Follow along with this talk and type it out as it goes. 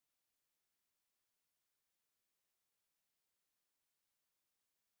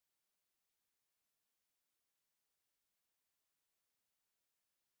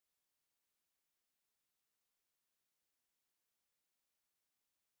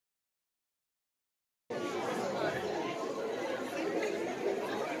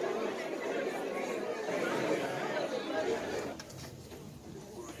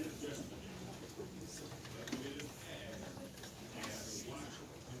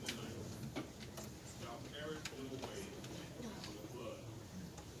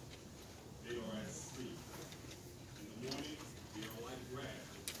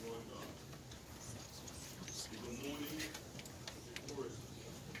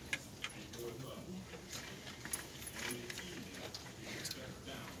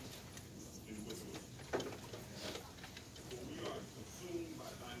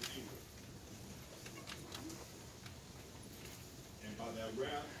thy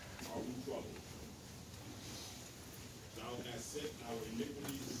wrath are we troubled. Thou hast set our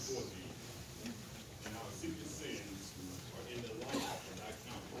iniquities before thee, and our secret sins are in the light of thy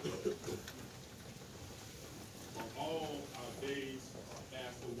countenance. For all our days are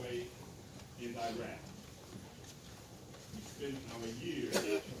passed away in thy wrath. We spend our years as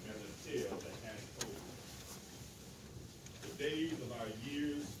a tale that hath told. The days of our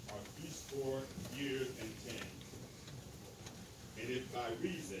years are 80 years and 10. And if by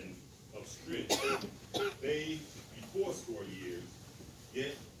reason of strength they be 80 years,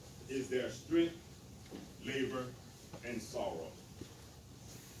 yet is their strength, labor, and sorrow.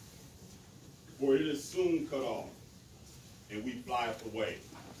 For it is soon cut off, and we flieth away.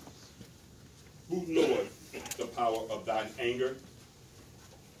 Who knoweth the power of thine anger?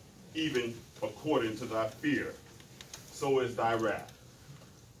 Even according to thy fear, so is thy wrath.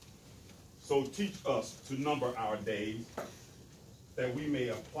 So teach us to number our days, that we may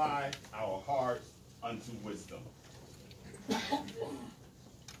apply our hearts unto wisdom.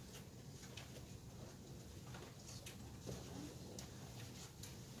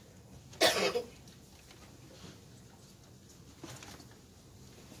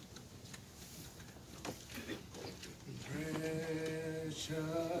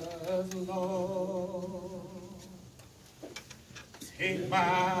 Precious Lord, take my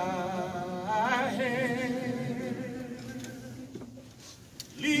hand,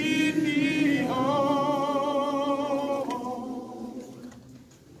 lead me home,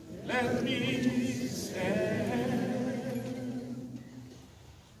 let me stand.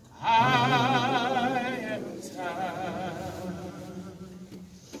 I am tired,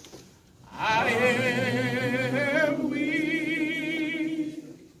 I am weak,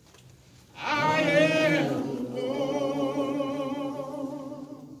 I am born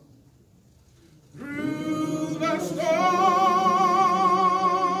through the storm,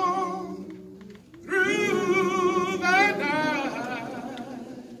 through the night.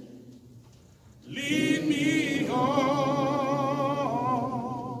 Lead me on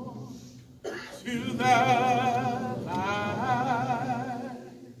to the light.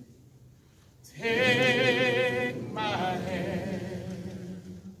 Take my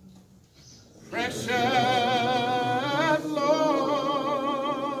hand, precious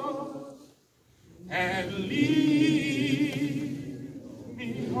Lord, and lead me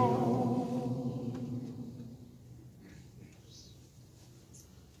home.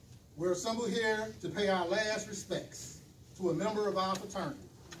 We're assembled here to pay our last respects to a member of our fraternity.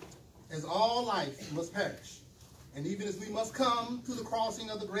 As all life must perish, and even as we must come to the crossing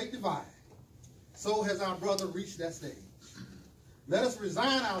of the great divide, so has our brother reached that stage. Let us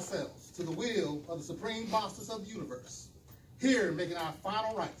resign ourselves to the will of the supreme Bosses of the universe, here making our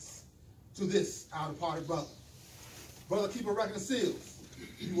final rites to this our departed brother. Brother, keep a record of seals.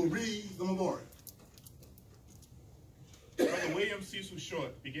 You will read the memorial. Brother William Cecil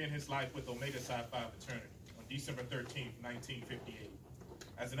Short began his life with Omega Psi Phi fraternity on December 13, 1958,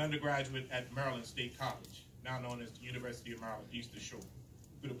 as an undergraduate at Maryland State College, now known as the University of Maryland Eastern Shore,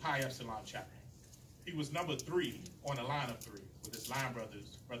 through the Pi Epsilon chapter. He was number 3 on a line of 3 with his line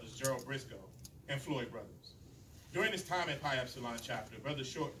brothers, Brothers Gerald Briscoe and Floyd Brothers. During his time at Pi Epsilon chapter, Brother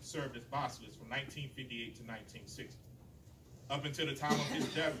Short served as bossless from 1958 to 1960. Up until the time of his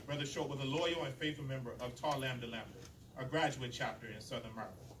death, Brother Short was a loyal and faithful member of Tau Lambda Lambda, a graduate chapter in Southern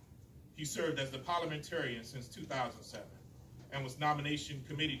Maryland. He served as the parliamentarian since 2007 and was nomination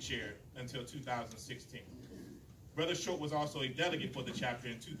committee chair until 2016. Brother Short was also a delegate for the chapter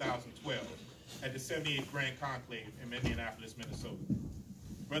in 2012 at the 78th Grand Conclave in Indianapolis, Minnesota.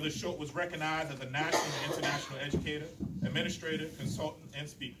 Brother Short was recognized as a national and international educator, administrator, consultant, and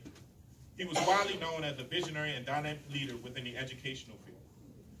speaker. He was widely known as a visionary and dynamic leader within the educational field.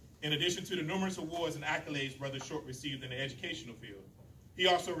 In addition to the numerous awards and accolades Brother Short received in the educational field, he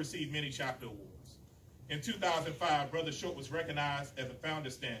also received many chapter awards. In 2005, Brother Short was recognized as a founder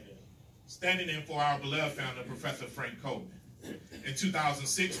standing in for our beloved founder, Professor Frank Coleman. In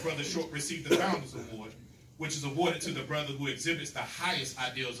 2006, Brother Short received the Founders Award, which is awarded to the brother who exhibits the highest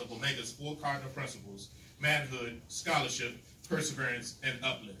ideals of Omega's 4 cardinal principles: manhood, scholarship, perseverance, and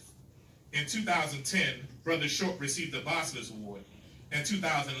uplift. In 2010, Brother Short received the Bossless Award. In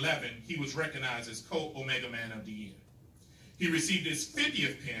 2011, he was recognized as Co-Omega Man of the Year. He received his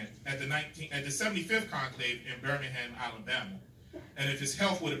 50th pin at the 75th Conclave in Birmingham, Alabama. And if his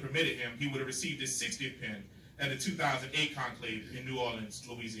health would have permitted him, he would have received his 60th pin at the 2008 Conclave in New Orleans,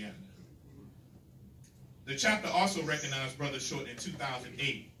 Louisiana. The chapter also recognized Brother Short in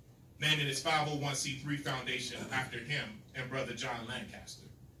 2008, naming its 501c3 foundation after him and Brother John Lancaster.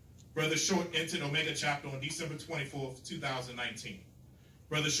 Brother Short entered Omega chapter on December 24th, 2019.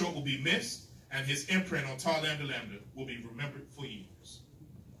 Brother Short will be missed, and his imprint on Tau Lambda Lambda will be remembered for years.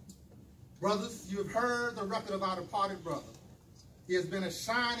 Brothers, you have heard the record of our departed brother. He has been a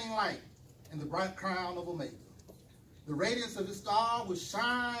shining light in the bright crown of Omega. The radiance of his star will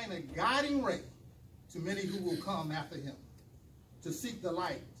shine a guiding ray to many who will come after him to seek the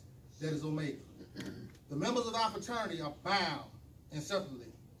light that is Omega. The members of our fraternity are bound inseparably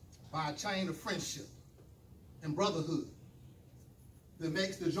by a chain of friendship and brotherhood that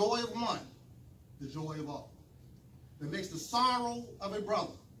makes the joy of one the joy of all, that makes the sorrow of a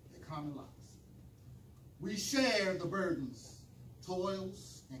brother a common lot. We share the burdens,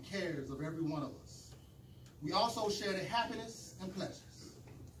 toils, and cares of every one of us. We also share the happiness and pleasures,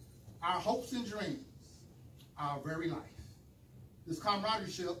 our hopes and dreams, our very life. This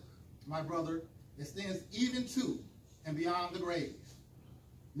camaraderie, my brother, extends even to and beyond the grave.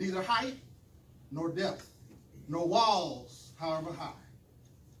 Neither height, nor depth, nor walls, however high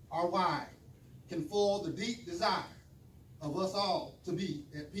or wide, can foil the deep desire of us all to be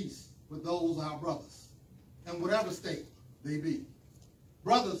at peace with those our brothers, in whatever state they be.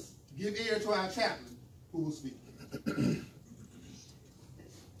 Brothers, give ear to our chaplain who will speak.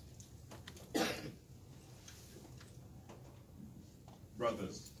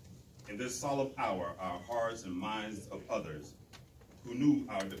 Brothers, in this solemn hour, our hearts and minds of others who knew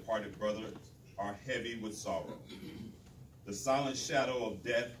our departed brothers are heavy with sorrow. The silent shadow of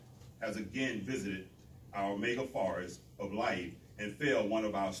death has again visited our mega forest of life and felled one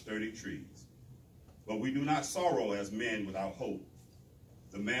of our sturdy trees. But we do not sorrow as men without hope.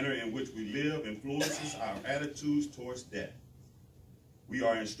 The manner in which we live influences our attitudes towards death. We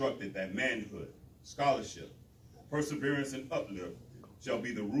are instructed that manhood, scholarship, perseverance, and uplift shall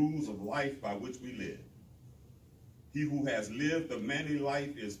be the rules of life by which we live. He who has lived a manly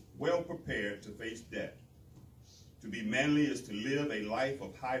life is well prepared to face death. To be manly is to live a life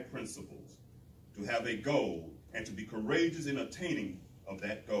of high principles, to have a goal, and to be courageous in attaining of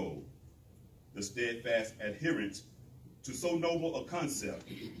that goal. The steadfast adherence to so noble a concept,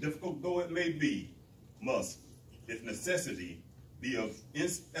 difficult though it may be, must, if necessity, be of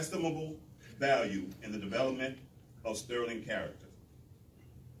inestimable value in the development of sterling character.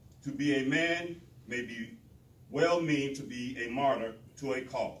 To be a man may be well mean to be a martyr to a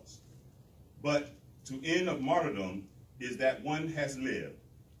cause, but to end of martyrdom is that one has lived,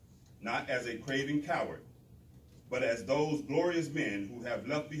 not as a craving coward, but as those glorious men who have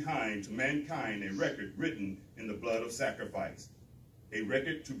left behind to mankind a record written in the blood of sacrifice, a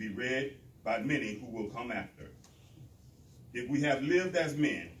record to be read by many who will come after. If we have lived as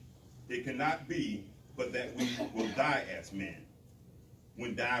men, it cannot be but that we will die as men.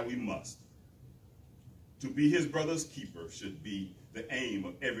 When die we must. To be his brother's keeper should be the aim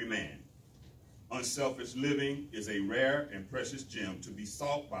of every man. Unselfish living is a rare and precious gem to be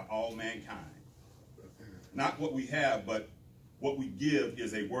sought by all mankind. Not what we have, but what we give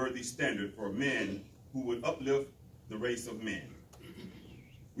is a worthy standard for men who would uplift the race of men.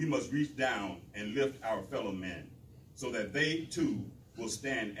 We must reach down and lift our fellow men so that they too will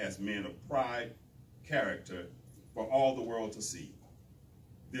stand as men of pride, character, for all the world to see.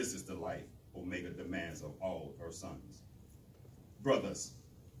 This is the life Omega demands of all her sons. Brothers,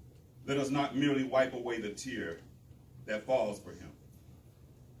 let us not merely wipe away the tear that falls for him.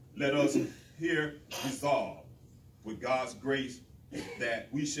 Let us here resolve, with God's grace, that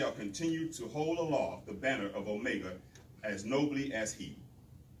we shall continue to hold aloft the banner of Omega as nobly as he,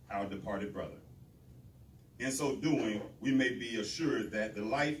 our departed brother. In so doing, we may be assured that the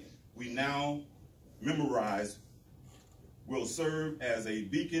life we now memorize will serve as a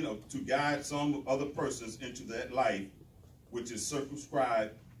beacon to guide some other persons into that life which is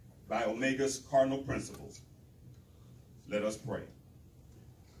circumscribed by Omega's cardinal principles. Let us pray.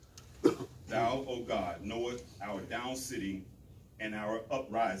 Thou, O God, knowest our downsitting and our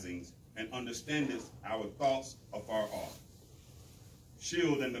uprisings, and understandest our thoughts afar off.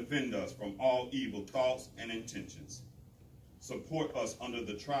 Shield and defend us from all evil thoughts and intentions. Support us under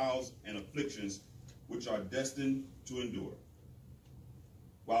the trials and afflictions which are destined to endure.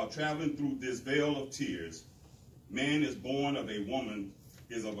 While traveling through this vale of tears, man is born of a woman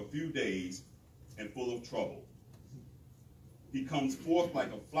is of a few days and full of trouble. He comes forth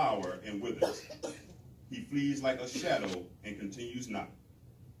like a flower and withers. He flees like a shadow and continues not.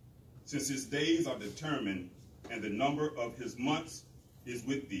 Since his days are determined and the number of his months is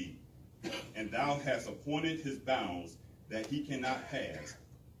with thee, and thou hast appointed his bounds that he cannot pass,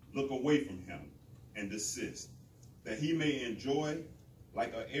 look away from him and desist, that he may enjoy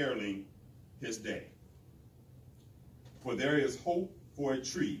like an heirling his day. For there is hope for a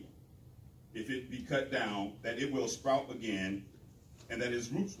tree, if it be cut down, that it will sprout again, and that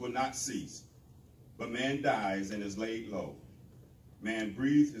his roots will not cease. But man dies and is laid low. Man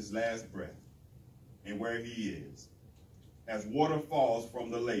breathes his last breath, and where he is. As water falls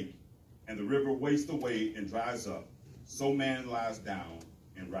from the lake, and the river wastes away and dries up, so man lies down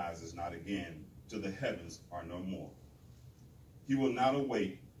and rises not again, till the heavens are no more. He will not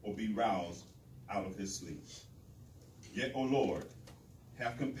awake or be roused out of his sleep. Yet, O Lord,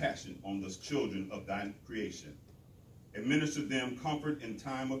 have compassion on the children of thy creation. Administer them comfort in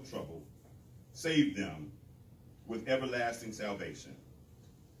time of trouble. Save them with everlasting salvation.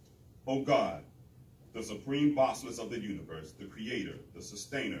 O God, the supreme bossless of the universe, the creator, the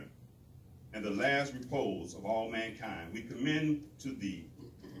sustainer, and the last repose of all mankind, we commend to thee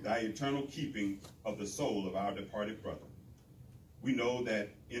thy eternal keeping of the soul of our departed brother. We know that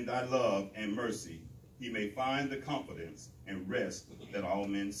in thy love and mercy he may find the confidence and rest that all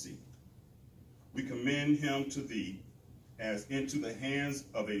men seek. We commend him to thee as into the hands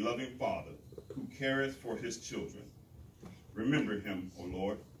of a loving father who careth for his children. Remember him, O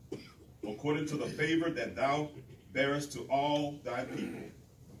Lord, according to the favor that thou bearest to all thy people.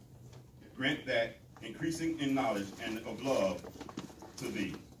 Grant that, increasing in knowledge and of love to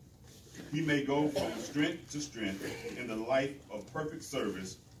thee, he may go from strength to strength in the life of perfect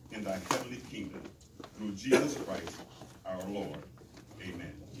service in thy heavenly kingdom. Through Jesus Christ, our Lord.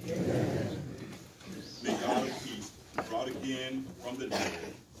 Amen. Amen. May God of peace, who brought again from the dead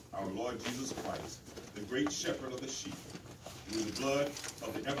our Lord Jesus Christ, the great shepherd of the sheep, through the blood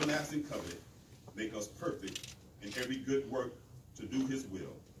of the everlasting covenant, make us perfect in every good work to do his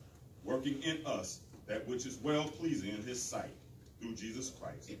will, working in us that which is well-pleasing in his sight, through Jesus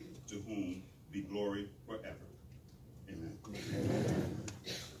Christ, to whom be glory forever. Amen. Amen.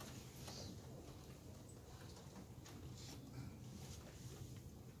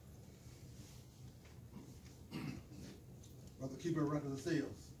 Brother Keeper of Records of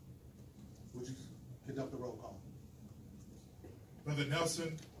Seals, would you conduct the roll call? Brother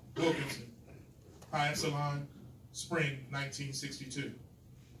Nelson Wilkinson, Pi Epsilon, Spring, 1962.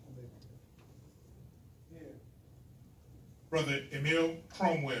 Brother Emil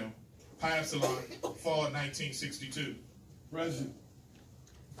Cromwell, Pi Epsilon, Fall, 1962. Present.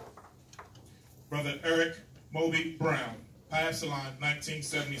 Brother Eric Moby Brown, Pi Epsilon,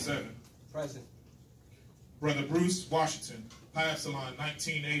 1977. Present. Brother Bruce Washington, Pi Epsilon,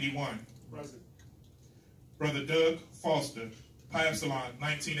 1981. Present. Brother Doug Foster, Pi Epsilon,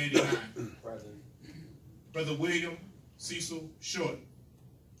 1989. Present. Brother William Cecil Short.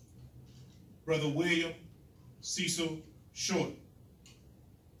 Brother William Cecil Short.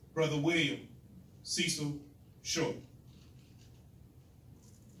 Brother William Cecil Short.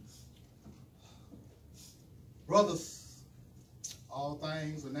 Brothers, all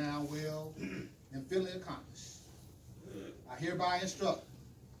things are now well and fully accomplished. I hereby instruct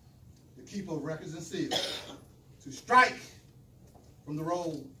the Keeper of Records and Seals to strike from the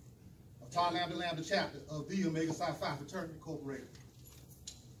roll of Tau Lambda Lambda chapter of the Omega Psi Phi Fraternity Incorporated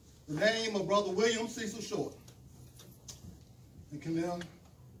the name of Brother William Cecil Short and condemn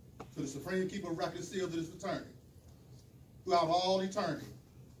to the Supreme Keeper of Records and Seals of this fraternity throughout all eternity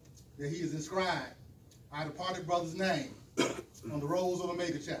that he is inscribed our departed brother's name on the rolls of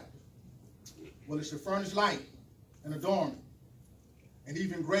Omega chapter. Well, it should furnish light and adornment in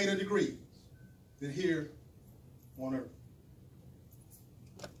even greater degree than here on earth.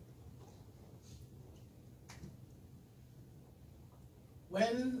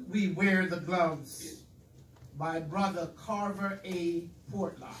 When We Wear the Gloves by Brother Carver A.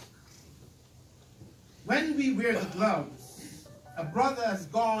 Portlock. When we wear the gloves, a brother has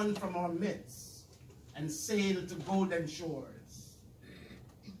gone from our midst and sailed to golden shores.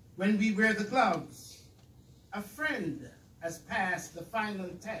 When we wear the gloves, a friend has passed the final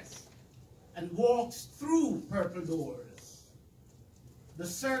test and walks through purple doors. The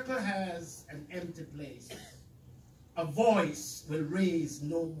circle has an empty place. A voice will raise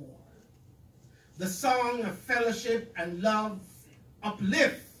no more. The song of fellowship and love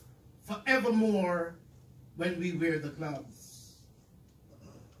uplift forevermore when we wear the gloves.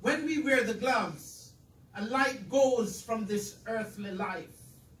 When we wear the gloves, a light goes from this earthly life.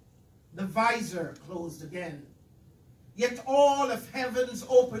 The visor closed again. Yet all of heaven's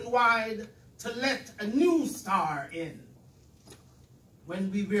open wide to let a new star in.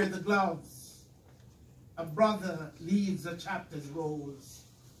 When we wear the gloves, a brother leaves a chapter's roles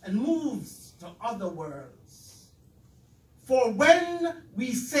and moves to other worlds. For when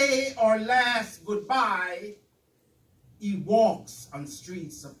we say our last goodbye, he walks on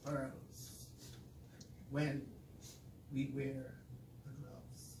streets of pearls. When we wear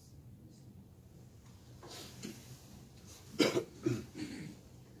the gloves.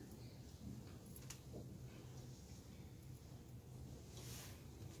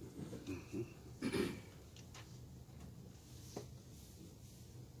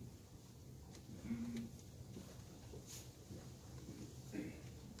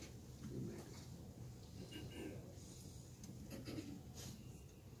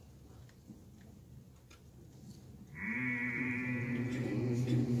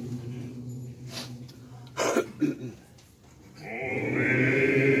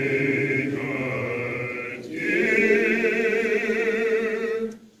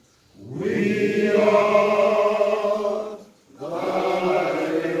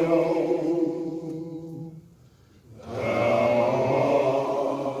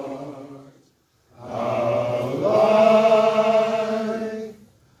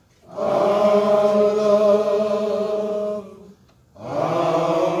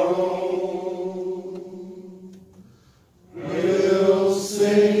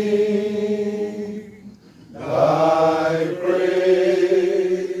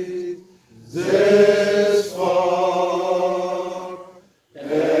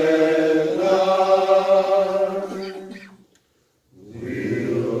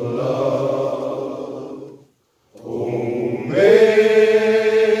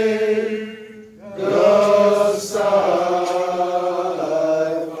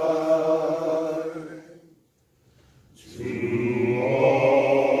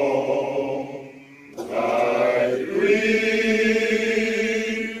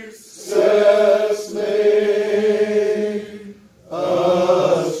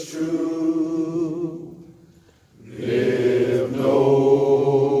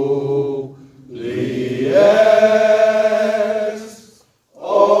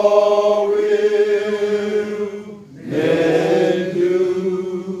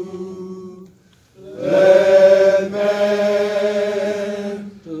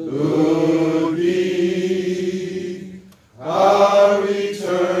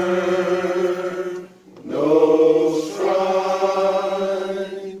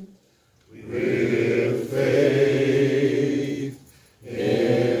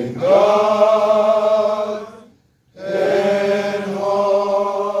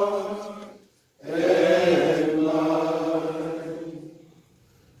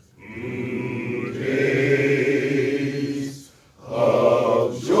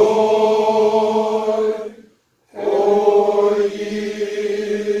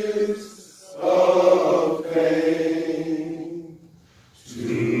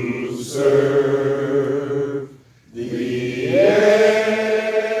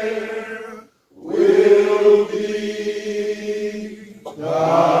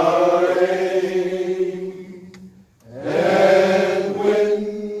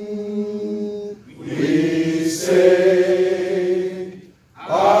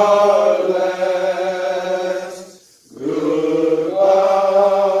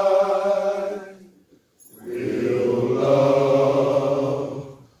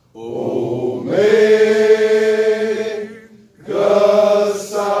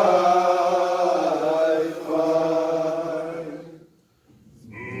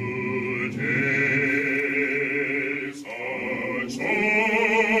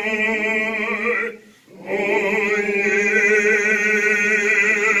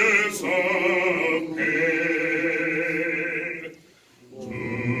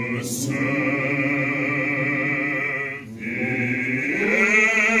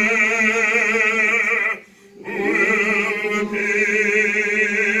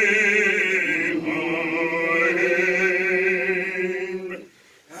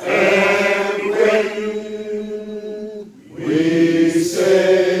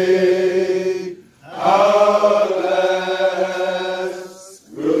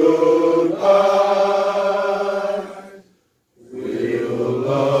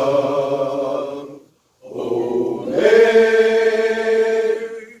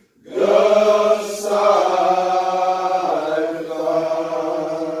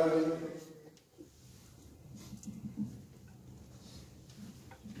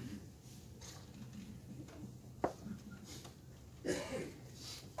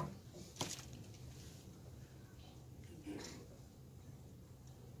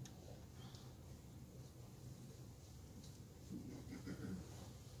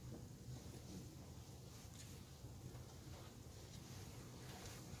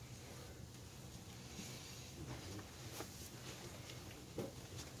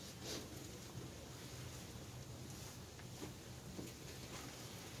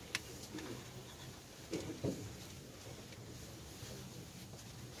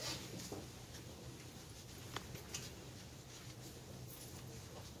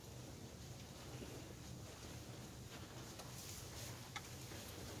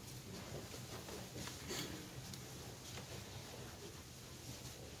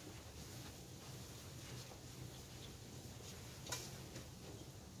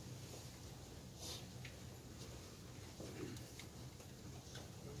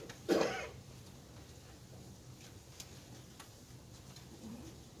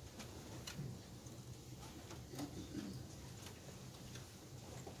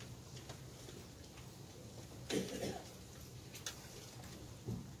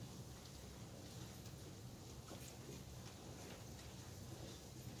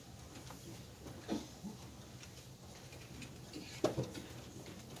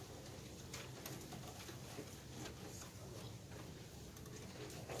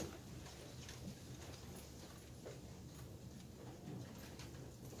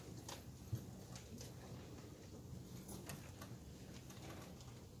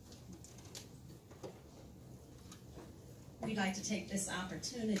 We'd like to take this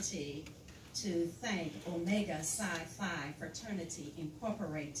opportunity to thank Omega Psi Phi Fraternity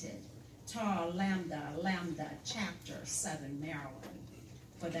Incorporated, Tau Lambda Lambda Chapter 7 Maryland,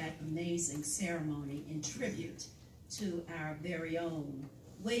 for that amazing ceremony in tribute to our very own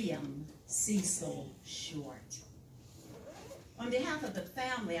William Cecil Short. On behalf of the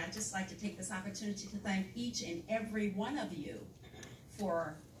family, I'd just like to take this opportunity to thank each and every one of you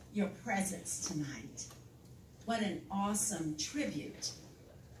for your presence tonight. What an awesome tribute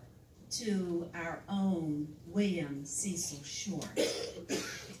to our own William Cecil Short.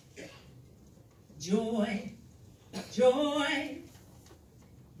 Joy, joy,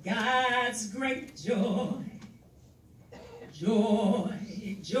 God's great joy.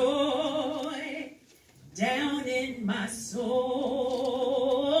 Joy, joy, down in my soul.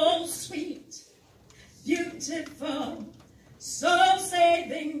 Sweet, beautiful,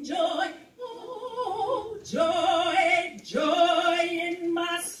 soul-saving joy. Oh, joy, joy in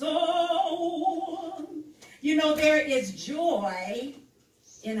my soul. You know, there is joy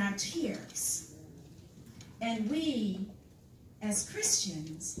in our tears. And we, as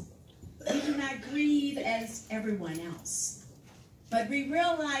Christians, we do not grieve as everyone else. But we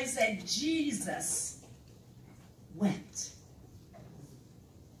realize that Jesus wept.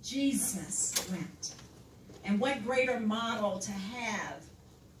 Jesus wept. And what greater model to have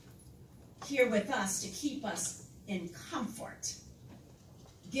here with us to keep us in comfort,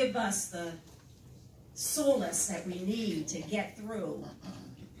 give us the solace that we need to get through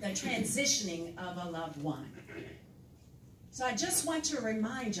the transitioning of a loved one. So I just want to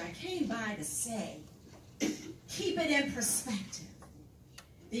remind you, I came by to say, keep it in perspective,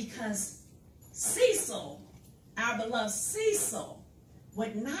 because Cecil, our beloved Cecil,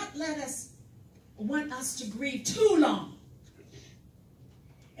 would not want us to grieve too long.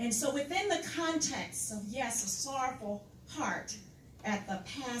 And so within the context of, yes, a sorrowful heart at the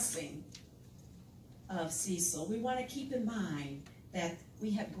passing of Cecil, we want to keep in mind that we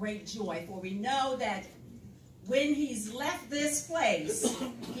have great joy, for we know that when he's left this place,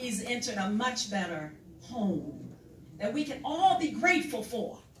 he's entered a much better home that we can all be grateful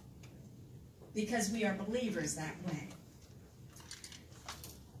for, because we are believers that way.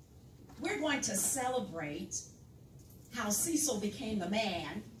 We're going to celebrate how Cecil became the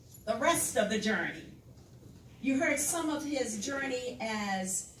man, the rest of the journey. You heard some of his journey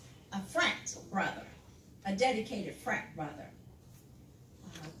as a frat brother, a dedicated frat brother,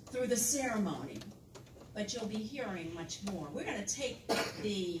 through the ceremony. But you'll be hearing much more. We're going to take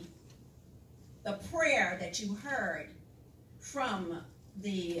the prayer that you heard from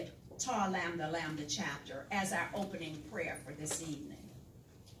the Tau Lambda Lambda chapter as our opening prayer for this evening.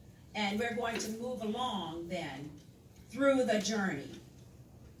 And we're going to move along then through the journey.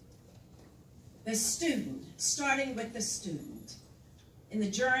 The student, starting with the student, in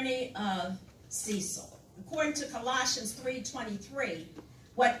the journey of Cecil. According to Colossians 3:23,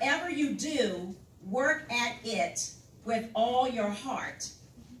 whatever you do, work at it with all your heart,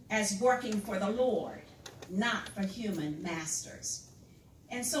 as working for the Lord, not for human masters.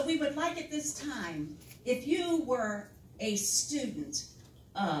 And so we would like at this time, if you were a student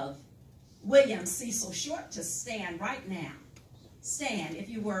of William Cecil Short, to stand right now. Stand if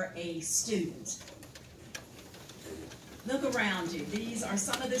you were a student. Look around you. These are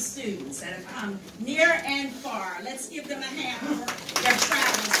some of the students that have come near and far. Let's give them a hand for their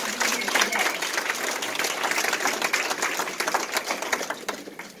travels to be here today.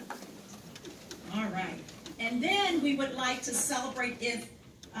 All right. And then we would like to celebrate if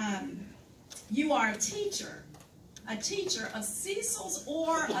you are a teacher of Cecil's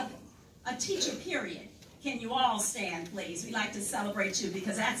or a teacher, period. Can you all stand, please? We'd like to celebrate you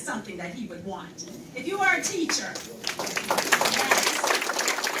because that's something that he would want. If you are a teacher, yes.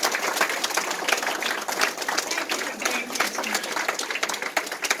 Thank you for being here tonight.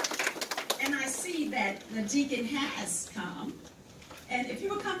 And I see that the deacon has come. And if you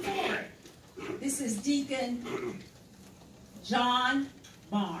will come forward, this is Deacon John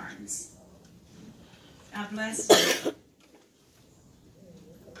Barnes. God bless you.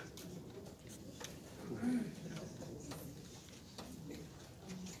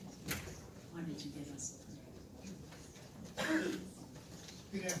 Why did you give us a prayer?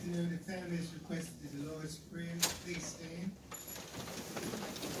 Good afternoon. The family has requested the Lord's Prayer. Please stand.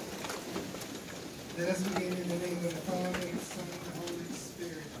 Let us begin in the name of the Father, and the Son, and the Holy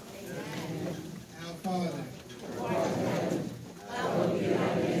Spirit. Amen. Our Father, who art in heaven, hallowed be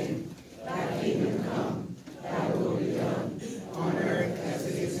thy name. Thy kingdom come, thy will be done, on earth as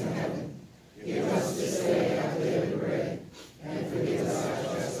it is in heaven. Give us this day our daily bread, and forgive us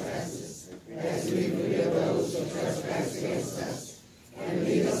our trespasses, as we forgive those who trespass against us. And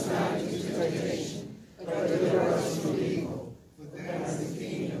lead us not into temptation, but deliver us from evil. For thine is the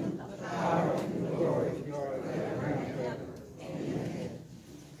kingdom, the power, and the glory, forever and ever. Amen.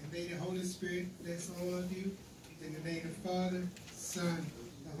 And may the Holy Spirit bless all of you. In the name of the Father, Son,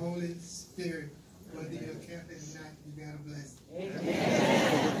 the Holy Spirit. Whether you're Catholic or not, you got a blessing. Amen.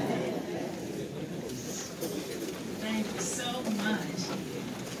 Thank you so much.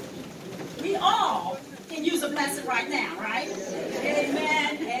 We all can use a blessing right now, right?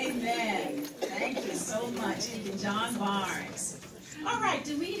 Amen. Amen. Thank you so much, Deacon John Barnes. All right,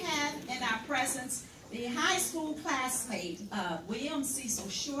 do we have in our presence the high school classmate of William Cecil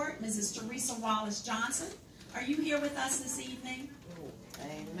Short, Mrs. Teresa Wallace Johnson? Are you here with us this evening?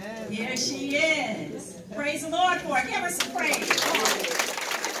 Amen. Here she is. Praise the Lord for it. Give her some praise. Thank the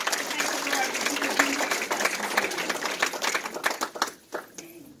Lord for you being here with us this evening.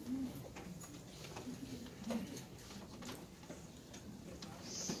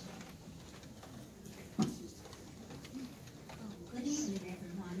 Good evening,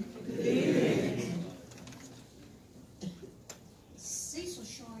 everyone. Good evening. Cecil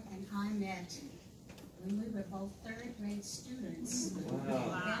Short and I met when we were both third grade students at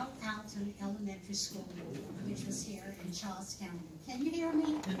Bell Alton Elementary School, which was here in Charles County. Can you hear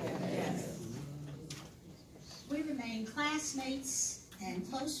me? Yes. We remained classmates and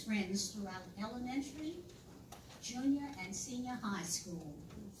close friends throughout elementary, junior, and senior high school.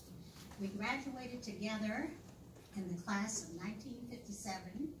 We graduated together in the class of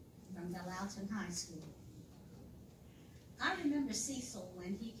 1957 from Bell Alton High School. I remember Cecil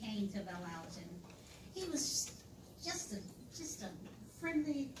when he came to Bell Alton. He was just a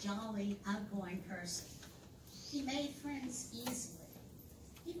friendly, jolly, outgoing person. He made friends easily.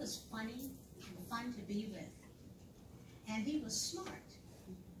 He was funny and fun to be with. And he was smart.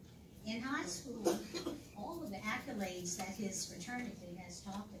 In high school, all of the accolades that his fraternity has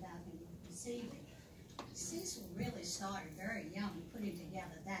talked about him receiving, Cecil really started very young, putting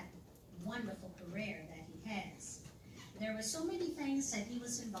together that wonderful career that he has. There were so many things that he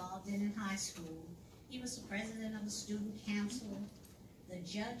was involved in high school. He was the president of the student council, the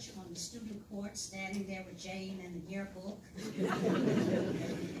judge on the student court, standing there with Jane and the yearbook,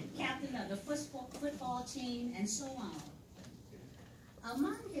 captain of the football team, and so on.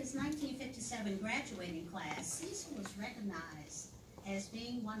 Among his 1957 graduating class, Cecil was recognized as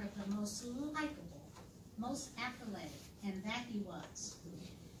being one of the most likable, most athletic, and that he was.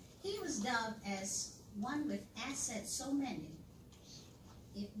 He was dubbed as one with assets so many,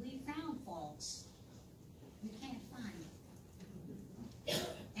 if we found faults, we can't find them.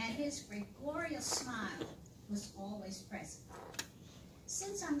 And his gregarious smile was always present.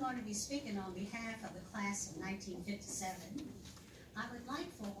 Since I'm going to be speaking on behalf of the class of 1957, I would like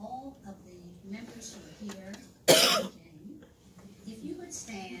for all of the members who are here, Jane, if you would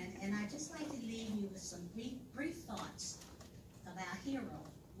stand, and I'd just like to leave you with some brief thoughts of our hero,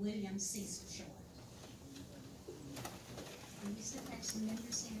 William Cecil Short. Can you sit next to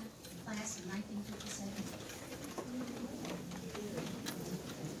members here, the class of 1957?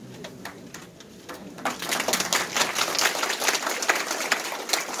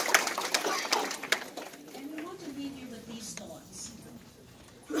 And we want to leave you with these thoughts.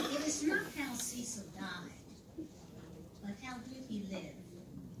 It is not how Cecil died, but how did he live?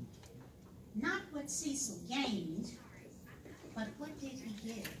 Not what Cecil gained, but what did he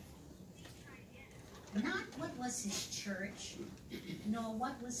give? Not what was his church, nor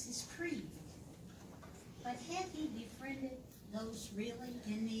what was his creed, but had he befriended those really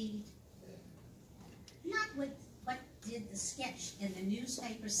in need? Not what did the sketch in the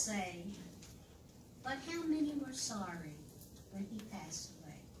newspaper say, but how many were sorry when he passed away.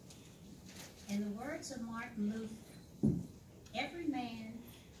 In the words of Martin Luther, every man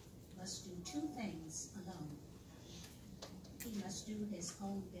must do two things alone. He must do his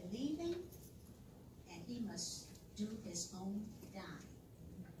own believing, and he must do his own dying.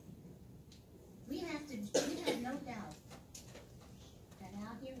 We have no doubt that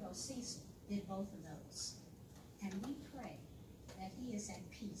our hero Cecil did both of those. And we pray that he is at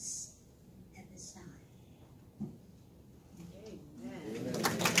peace at this time. Amen.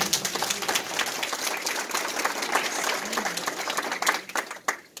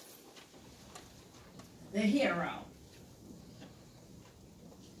 The hero.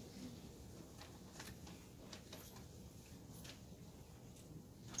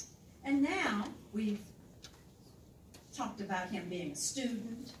 And now we've talked about him being a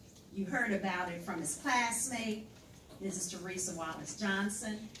student. You heard about it from his classmate, Mrs. Teresa Wallace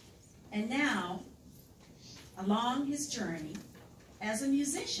Johnson. And now, along his journey as a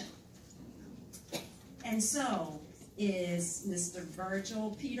musician. And so is Mr.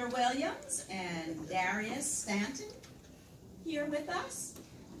 Virgil Peter Williams and Darius Stanton here with us.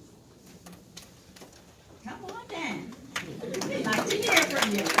 Come on down. We'd like to hear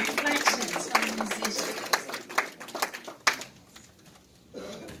from you. Reflections from the musicians.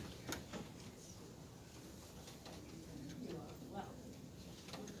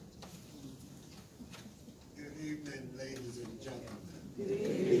 Good evening, ladies and gentlemen. Good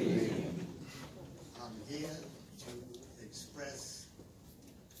evening. I'm here to express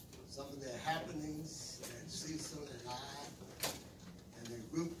some of the happenings that Cecil and I and the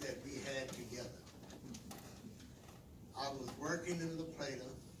group that we had together. I was working in the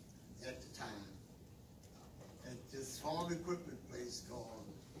Plata at the time at this farm equipment place called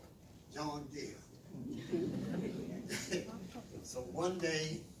John Deere. So one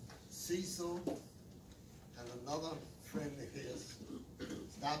day, Cecil and another friend of his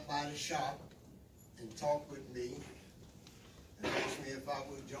stopped by the shop and talked with me and asked me if I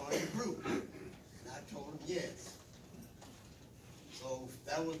would join the group. And I told him yes. So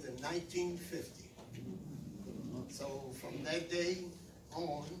that was in 1950. So from that day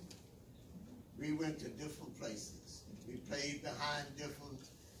on, we went to different places. We played behind different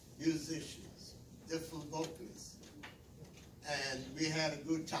musicians, different vocalists, and we had a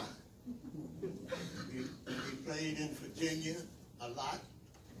good time. We played in Virginia a lot,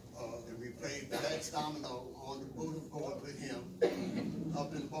 and we played the Fats Domino on the board with him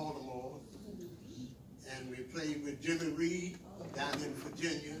up in Baltimore, and we played with Jimmy Reed down in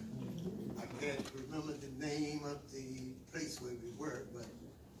Virginia. I can't remember the name of the place where we were, but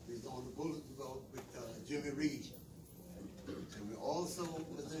we was on the bulletin board with Jimmy Reed. And we also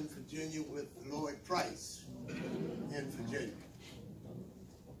was in Virginia with Lloyd Price in Virginia.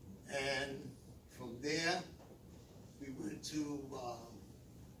 And from there, we went to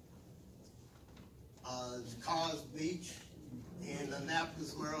was Cars Beach in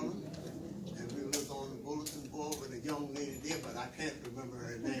Annapolis, Maryland. And we was on the bulletin board with a young lady there, but I can't remember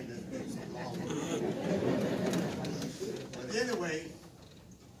her name. It's been so long. But anyway,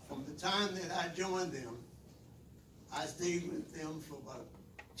 from the time that I joined them, I stayed with them for about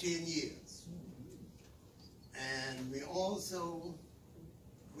 10 years. And we also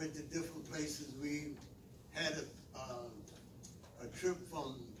went to different places. We had a trip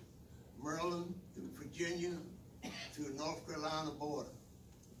from Maryland to Virginia to North Carolina border.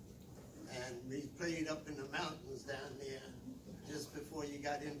 And we played up in the mountains down there just before you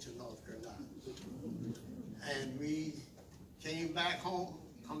got into North Carolina. And we came back home,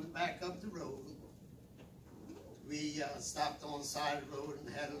 coming back up the road. We stopped on the side of the road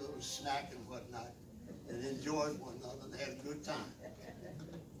and had a little snack and whatnot and enjoyed one another and had a good time.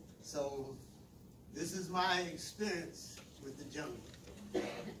 So this is my experience with the jungle.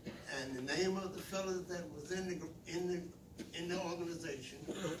 And the name of the fellow that was in the organization,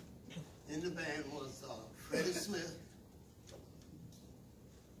 in the band, was Freddie Smith,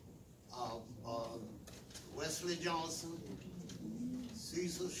 Wesley Johnson,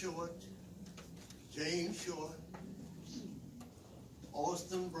 Cecil Short, James Short,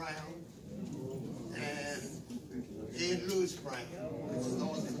 Austin Brown, and Ed Lewis Brown, which is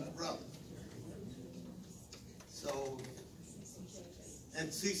Austin's brother. So,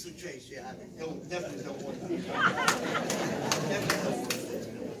 and Cecil Chase, yeah, I definitely don't want to.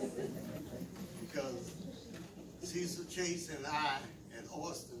 Because Cecil Chase and I and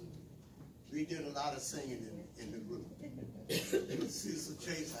Austin, we did a lot of singing in the group. Cecil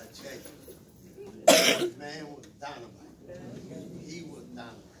Chase, I tell you, this man was dynamite. He was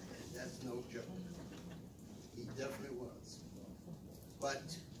dynamite, and that's no joke. He definitely was.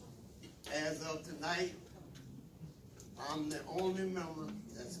 But as of tonight, I'm the only member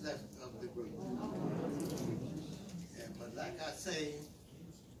that's left of the group. But like I say,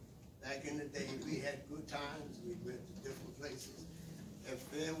 back in the day, we had good times. We went to different places. If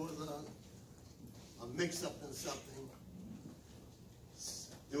there was a mix-up in something,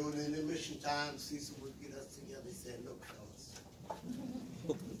 during the intermission time, Cecil would get us together and say, look, fellas,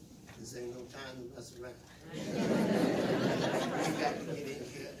 this ain't no time to mess around. We got to get in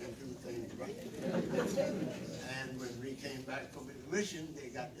here and do things right. And when we came back from intermission, they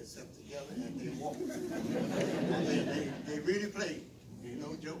got themselves together and they walked. And they really played. Ain't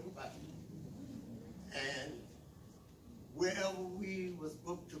no joke about it. And wherever we was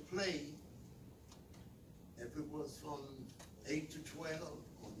booked to play, if it was from 8 to 12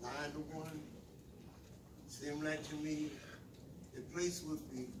 or 9 to 1, it seemed like to me the place would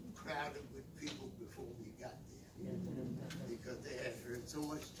be crowded with people before we got there, because they had heard so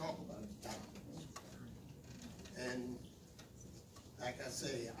much talk about the town. And like I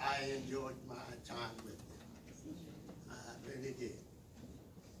say, I enjoyed my time with them. I really did.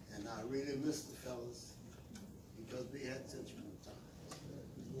 And I really miss the fellas because we had such good times.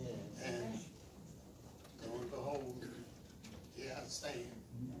 And lo and behold, here I stand.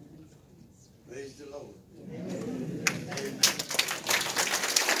 Praise the Lord. Amen.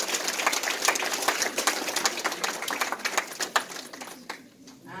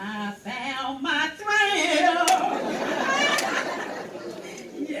 I found my thrill.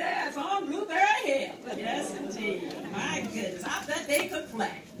 Yes, on Blueberry Hill. Yes, indeed. My goodness, I bet they could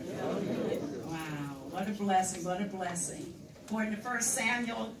play. Wow, what a blessing, what a blessing. According to 1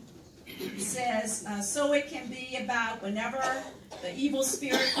 Samuel, it says, so it can be about whenever the evil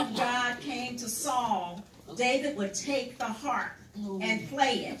spirit of God came to Saul, David would take the harp and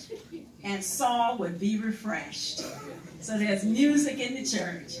play it, and Saul would be refreshed. So there's music in the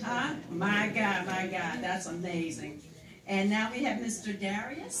church, huh? My God, that's amazing. And now we have Mr.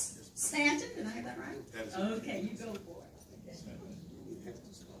 Darius Stanton, did I have that right? Okay, you go for it.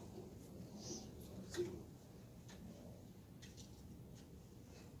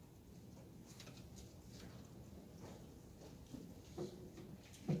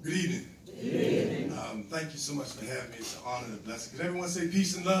 Good evening. Thank you so much for having me. It's an honor and a blessing. Can everyone say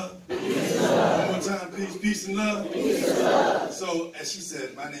peace and love? Peace and love. One more time, please. Peace and love. Peace and love. So, as she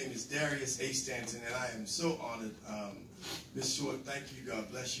said, my name is Darius A. Stanton, and I am so honored. Ms. Short, thank you.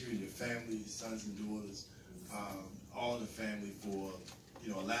 God bless you and your family, sons and daughters, all the family for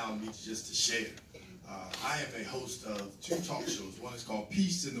allowing me to share. I am a host of 2 talk shows. One is called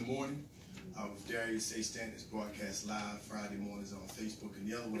Peace in the Morning, with Darius A. Stanton. It's broadcast live Friday mornings on Facebook, and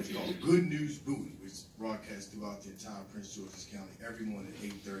the other one is called Good News Booty, which is broadcast throughout the entire Prince George's County every morning at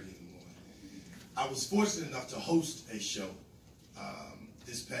 8:30 in the morning. I was fortunate enough to host a show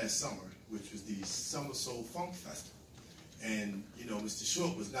this past summer, which was the Summer Soul Funk Festival, And, you know, Mr.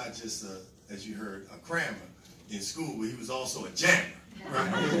 Short was not just, as you heard, a crammer in school, but he was also a jammer,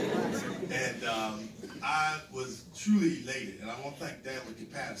 right? And I was truly elated. And I want to thank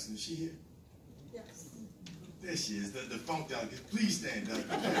Danica Patterson. Is she here? Yes. There she is, the funk delegate. Please stand up.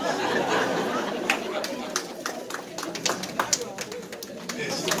 There she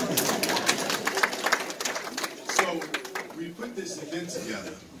is. So we put this event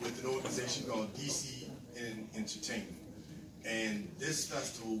together with an organization called DC Entertainment. And this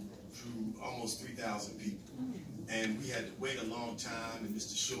festival drew almost 3,000 people. And we had to wait a long time, and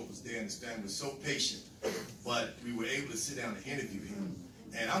Mr. Short was there, and his family was so patient. But we were able to sit down and interview him.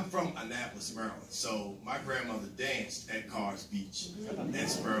 And I'm from Annapolis, Maryland, so my grandmother danced at Carr's Beach and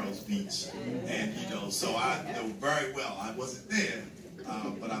Sparrows Beach, and you know, so I know very well. I wasn't there,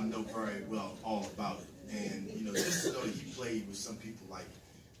 but I know very well all about it. And you know, just to know that he played with some people like,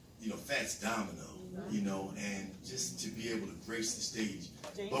 you know, Fats Domino, you know, and just to be able to grace the stage.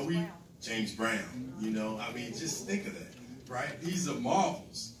 James Brown, you know, I mean, just think of that, right? These are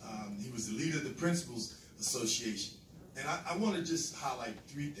marvels. He was the leader of the Principals Association. And I want to just highlight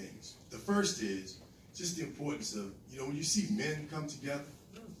 3 things. The first is just the importance of, you know, when you see men come together,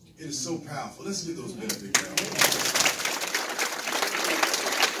 it is so powerful. Let's give those men a big round.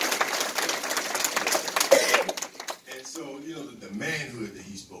 And so, you know, the manhood that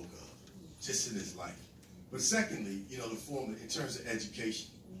he spoke of, just in his life. But secondly, you know, the form in terms of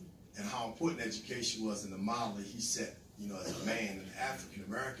education and how important education was and the model that he set, you know, as a man, an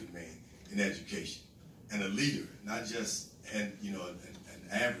African-American man in education. And a leader, not just an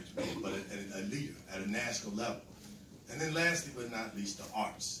average man, but a leader at a national level. And then lastly but not least, the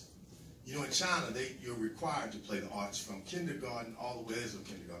arts. You know, in China, you're required to play the arts from kindergarten all the way, there's no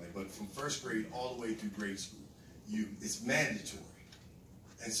kindergarten, but from 1st grade all the way through grade school. It's mandatory.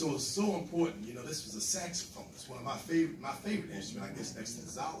 And so it's so important. You know, this was a saxophone. It's one of my favorite instrument, I guess, next to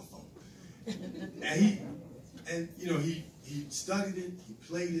the xylophone. And you know, he studied it, he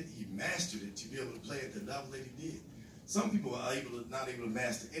played it, he mastered it to be able to play at the level that he did. Some people are not able to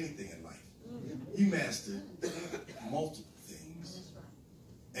master anything in life. He mastered multiple things.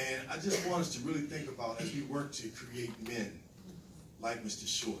 And I just want us to really think about, as we work to create men like Mr.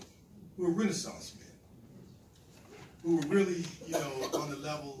 Short, who are Renaissance men, who are really, you know, on the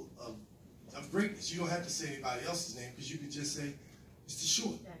level of greatness. You don't have to say anybody else's name, because you can just say Mr.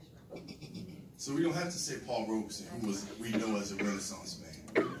 Short. So we don't have to say Paul Robeson, who we know as a Renaissance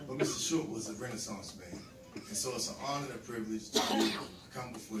man. But Mr. Short was a Renaissance man. And so it's an honor and a privilege to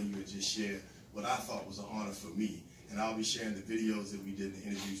come before you and just share what I thought was an honor for me. And I'll be sharing the videos that we did in the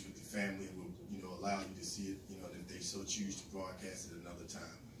interviews with the family, and we'll, you know, allow you to see it, you know, if they so choose to broadcast it another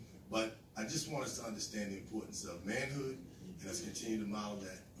time. But I just want us to understand the importance of manhood, and let's continue to model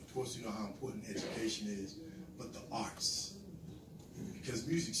that. Of course, you know how important education is, but the arts. Because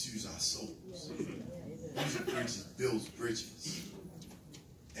music soothes our souls. Music builds bridges.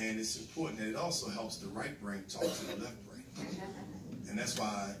 And it's important that it also helps the right brain talk to the left brain. And that's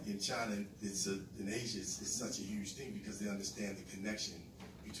why in China, in Asia, it's such a huge thing, because they understand the connection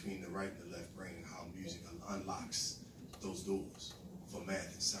between the right and the left brain and how music unlocks those doors for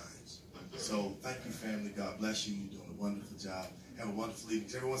math and science. So thank you, family. God bless you. You're doing a wonderful job. Have a wonderful evening.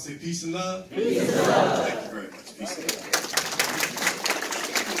 Can everyone say peace and love? Peace and love. Thank you very much. Peace and love.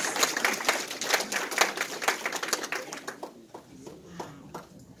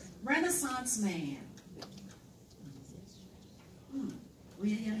 Renaissance man.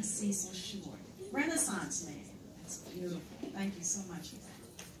 William Cecil Short. Renaissance man. That's beautiful. Thank you so much for that.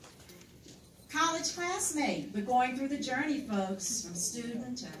 College classmate. We're going through the journey, folks, from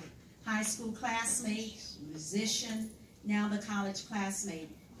student to high school classmate, musician, now the college classmate.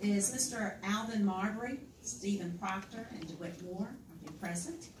 Is Mr. Alvin Marbury, Stephen Proctor, and DeWitt Moore. Are you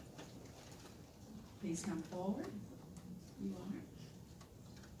present? Please come forward. You are.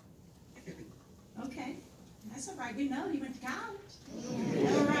 Okay, that's all right. We know he went to college.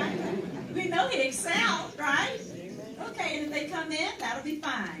 All right. We know he excelled, right? Okay, and if they come in, that'll be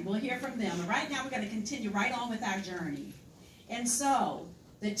fine. We'll hear from them. And right now, we're going to continue right on with our journey. And so,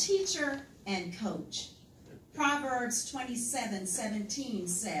 the teacher and coach. Proverbs 27:17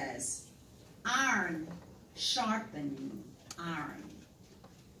 says, iron sharpens iron.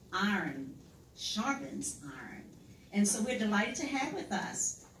 Iron sharpens iron. And so we're delighted to have with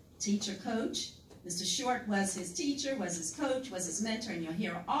us teacher coach. Mr. Short was his teacher, was his coach, was his mentor, and you'll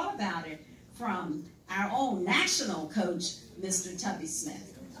hear all about it from our own national coach, Mr. Tubby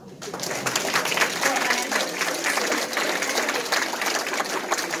Smith.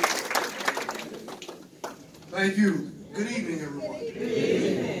 Thank you. Good evening, everyone. Good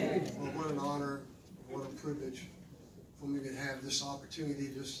evening. Well, what an honor, what a privilege for me to have this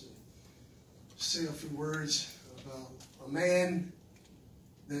opportunity just to say a few words about a man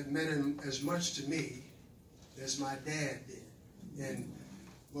that meant as much to me as my dad did. And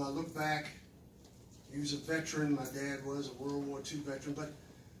when I look back, he was a veteran. My dad was a World War II veteran. But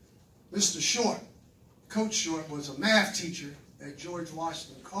Mr. Short, Coach Short, was a math teacher at George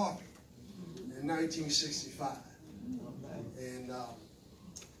Washington Carver in 1965. And I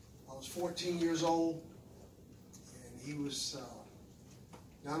was 14 years old, and he was,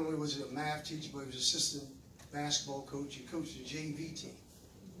 not only was he a math teacher, but he was assistant basketball coach. He coached the JV team.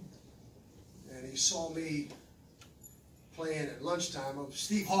 And he saw me playing at lunchtime.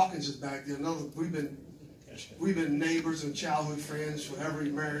 Steve Hawkins is back there. We've been neighbors and childhood friends forever.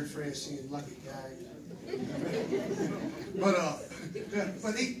 He married Francine, lucky guy.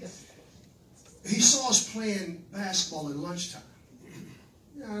 But he saw us playing basketball at lunchtime.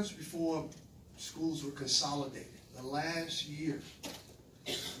 You know, that's before schools were consolidated. The last year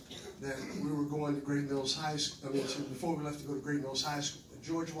that we were going to Great Mills High School, before we left to go to Great Mills High School,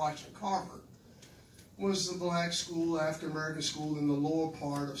 George Washington Carver was the black school, African-American school in the lower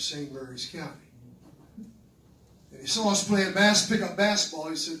part of St. Mary's County. And he saw us playing pickup basketball.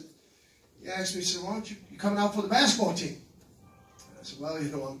 He asked me, he said, why don't you coming out for the basketball team? And I said, well, you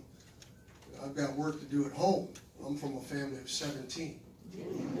know, I've got work to do at home. I'm from a family of 17.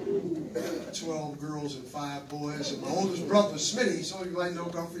 12 girls and 5 boys. And my oldest brother, Smitty, some of you might know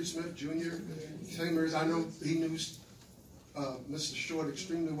Guthrie Smith Jr. St. Mary's. I know he knew Mr. Short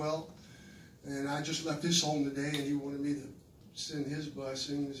extremely well. And I just left his home today, and he wanted me to send his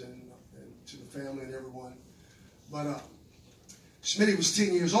blessings and to the family and everyone. But Smitty was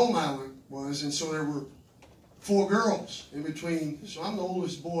 10 years old I was, and so there were 4 girls in between. So I'm the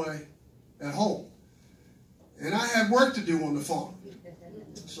oldest boy at home. And I had work to do on the farm.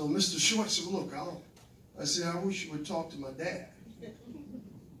 So Mr. Short said, look, I said, I wish you would talk to my dad.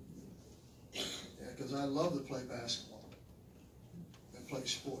 Because I love to play basketball and play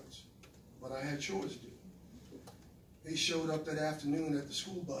sports. But I had chores to do. He showed up that afternoon at the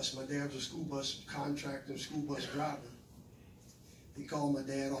school bus. My dad was a school bus contractor, school bus driver. He called my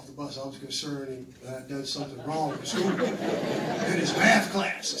dad off the bus. I was concerned that I'd done something wrong in school, in his math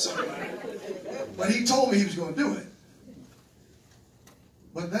class or something like that. But he told me he was going to do it.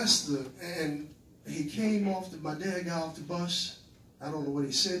 But and he came my dad got off the bus. I don't know what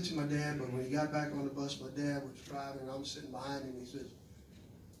he said to my dad, but when he got back on the bus, my dad was driving, and I'm sitting behind him, and he says,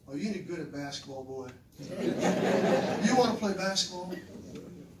 are you any good at basketball, boy? You want to play basketball?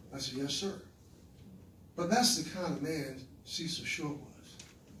 I said, yes, sir. But that's the kind of man Cecil Short was.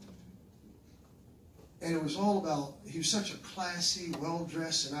 And it was all about, he was such a classy,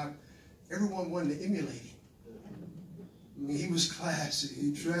 well-dressed, and everyone wanted to emulate him. I mean, he was classy.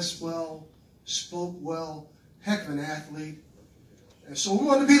 He dressed well, spoke well, heck of an athlete. And so we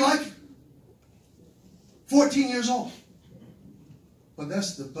wanted to be like him. 14 years old. But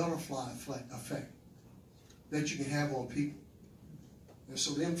that's the butterfly effect that you can have on people. And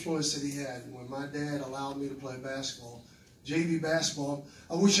so the influence that he had, when my dad allowed me to play basketball, JV basketball,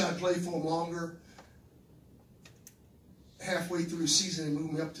 I wish I'd played for him longer. Halfway through the season, they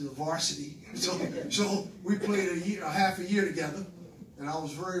moved me up to the varsity. So we played half a year together. And I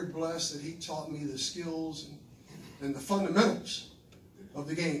was very blessed that he taught me the skills and the fundamentals of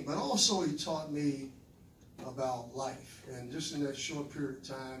the game. But also he taught me about life. And just in that short period of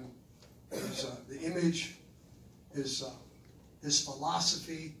time, the image, his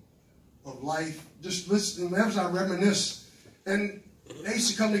philosophy of life, just listening, as I reminisce. And they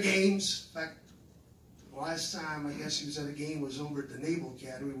used to come to games. In fact, last time I guess he was at a game was over at the Naval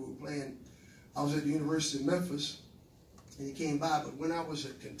Academy. We were playing, I was at the University of Memphis, and he came by. But when I was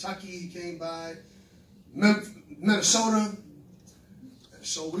at Kentucky, he came by, Minnesota.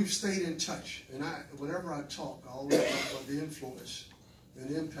 So we've stayed in touch. And whenever I talk, I always talk about the influence and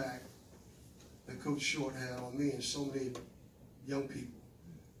the impact that Coach Short had on me and so many young people.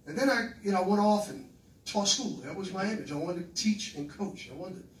 And then I went off and taught school. That was my image. I wanted to teach and coach. I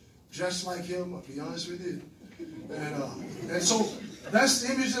wanted to dress like him, I'll be honest with you. And so that's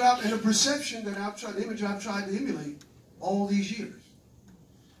the image and the perception that the image I've tried to emulate all these years.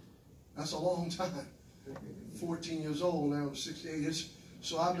 That's a long time. 14 years old, now I'm 68.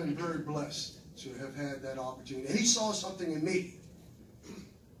 So I've been very blessed to have had that opportunity. And he saw something in me,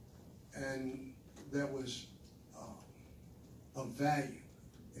 and that was of value.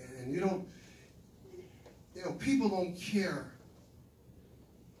 And people don't care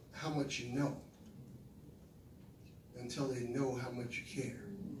how much you know until they know how much you care.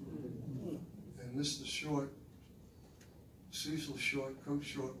 And Mr. Short, Cecil Short, Coach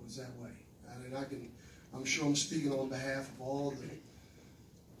Short was that way. And I can I'm sure I'm speaking on behalf of all the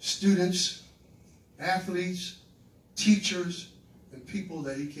students, athletes, teachers, and people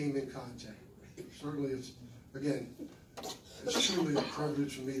that he came in contact with. Certainly, it's truly a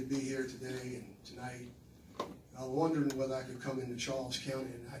privilege for me to be here today and tonight. I was wondering whether I could come into Charles County,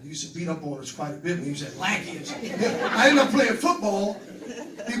 and I used to beat up on us quite a bit when he said lackey. I ended up playing football.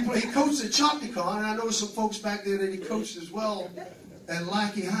 He coached at Chopticon, and I know some folks back there that he coached as well at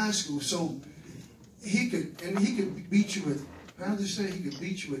Lackey High School. So he could beat you with, how do you say, he could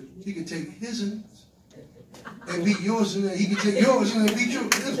beat you with, he could take his and beat yours, and then he could take yours and then beat you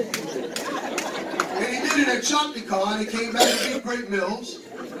with his. And he did it at Chopticon. He came back and beat Great Mills.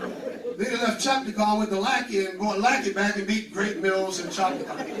 Then he left Chopticon with the Lackey and brought Lackey back and beat Great Mills and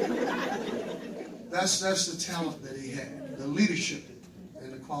Chopticon. That's the talent that he had, the leadership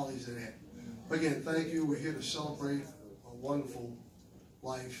and the qualities that he had. Again, thank you. We're here to celebrate a wonderful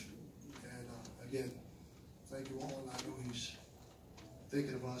life. And again, thank you all. And I know he's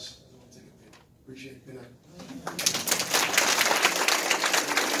thinking of us. I don't take it. Appreciate it. Good night.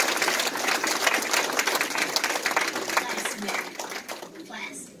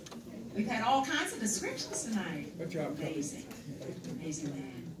 We've had all kinds of descriptions tonight. Good job. Amazing. Amazing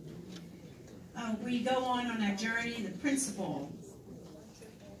man. We go on our journey. The principal,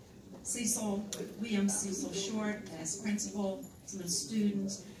 Cecil, William Cecil Short, as principal, some of the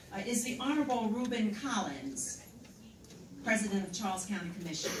students, is the Honorable Reuben Collins, President of Charles County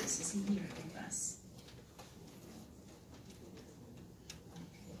Commissioners. Is he here with us?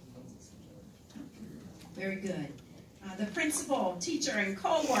 Very good. The principal, teacher, and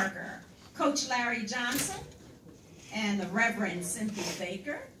co-worker, Coach Larry Johnson, and the Reverend Cynthia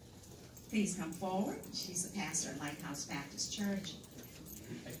Baker. Please come forward. She's the pastor at Lighthouse Baptist Church.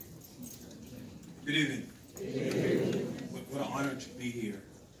 Good evening. Good evening. What an honor to be here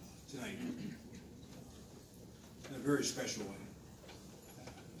tonight. In a very special way.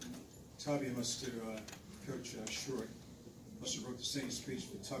 Tubby must have, Coach Short, must have wrote the same speech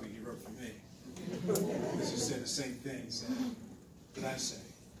for Tubby he wrote for me. Because he said the same things that I say.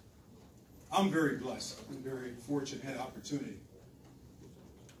 I'm very blessed. I'm very fortunate, had an opportunity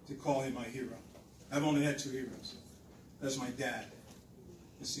to call him my hero. I've only had two heroes. That's my dad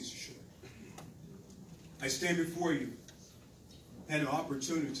and Cecil Short. I stand before you, had an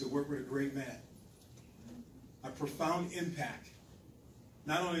opportunity to work with a great man. A profound impact,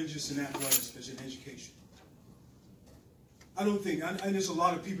 not only just in athletics, but in education. I don't think, and there's a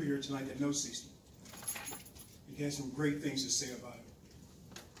lot of people here tonight that know Cecil. He has some great things to say about him.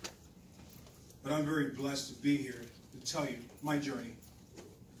 But I'm very blessed to be here to tell you my journey,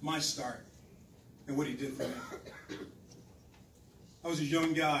 my start, and what he did for me. I was a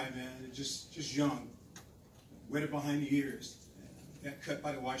young guy, man, just young, wetted behind the ears, got cut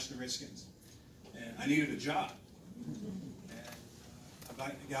by the Washington Redskins, and I needed a job. And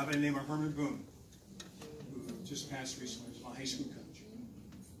a guy by the name of Herman Boone, who just passed recently, was my high school coach.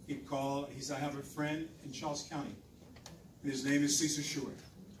 He called, he said, I have a friend in Charles County. His name is Cecil Short.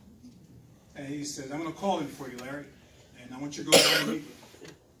 And he said, I'm going to call him for you, Larry, and I want you to go down and meet with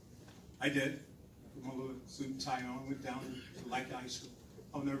him. I did. I put my little suit and tie on, went down to Lackey High School.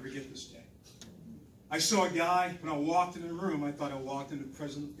 I'll never forget this day. I saw a guy, when I walked in the room, I thought I walked into the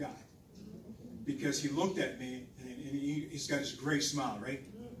presence of God. Because he looked at me, and he's got this great smile, right?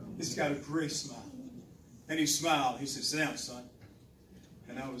 He's got a great smile. And he smiled. He said, sit down, son.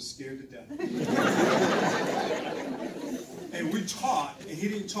 And I was scared to death. And we talked, and he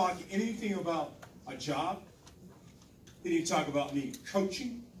didn't talk anything about a job. He didn't talk about me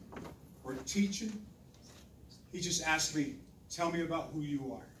coaching or teaching. He just asked me, tell me about who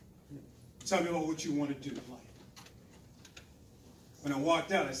you are. Tell me about what you want to do in life. When I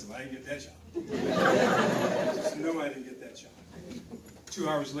walked out, I said, well, I didn't get that job. I just knew I didn't get that job. 2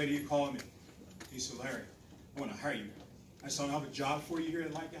 hours later, he called me. He said, Larry, I want to hire you. I said, I have a job for you here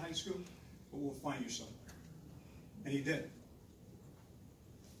at Lackey High School, but we'll find you somewhere. And he did.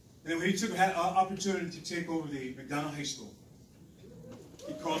 And then when he had an opportunity to take over the McDonald High School,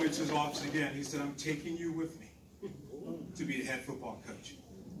 he called me to his office again. He said, I'm taking you with me to be the head football coach.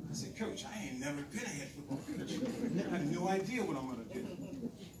 I said, Coach, I ain't never been a head football coach. I have no idea what I'm going to do.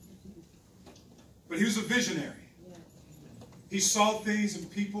 But he was a visionary. He saw things in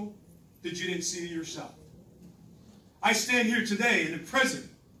people that you didn't see in yourself. I stand here today in the present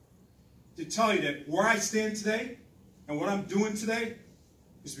to tell you that where I stand today and what I'm doing today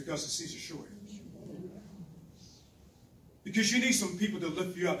is because of Cecil Short. Because you need some people to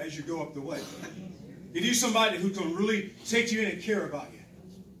lift you up as you go up the way. You need somebody who can really take you in and care about you.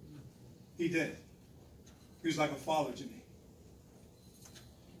 He did. He was like a father to me.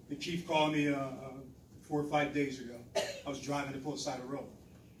 And Keith called me 4 or 5 days ago. I was driving to pull the side of the road.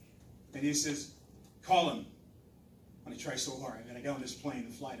 And he says, call him. And I tried so hard. And I got on this plane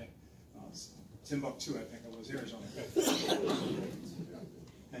to fly to Timbuktu, I think it was, Arizona.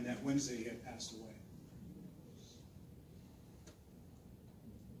 And that Wednesday he had passed away.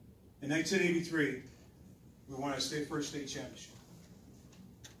 In 1983, we won our first state championship.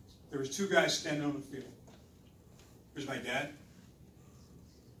 There was 2 guys standing on the field. There's my dad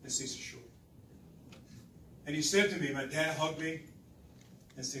and Cecil Short. And he said to me, my dad hugged me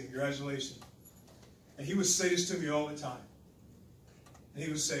and said, congratulations. And he would say this to me all the time. And he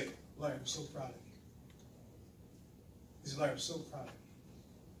would say, Larry, I'm so proud of you. He said, Larry, I'm so proud of you.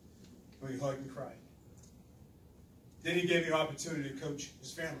 When he hugged and cried. Then he gave me an opportunity to coach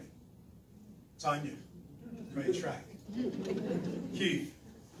his family. Tanya, running track. Keith,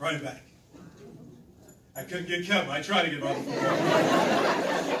 running back. I couldn't get Kevin. I tried to get him off the football.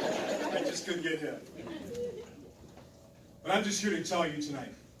 I just couldn't get him. But I'm just here to tell you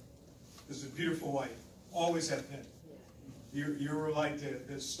tonight, this is a beautiful wife. Always have been. You were like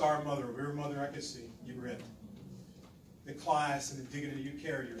the star mother, every mother I could see. You were it. The class and the dignity you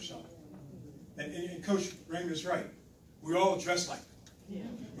carry yourself. And Coach Raymond's right. We all dress like them. Yeah.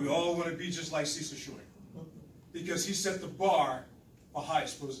 We all want to be just like Cecil Short. Because he set the bar for how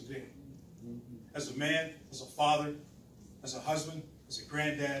it's supposed to be. As a man, as a father, as a husband, as a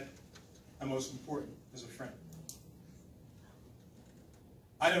granddad, and most important, as a friend.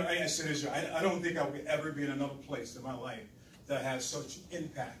 I don't think I would ever be in another place in my life that has such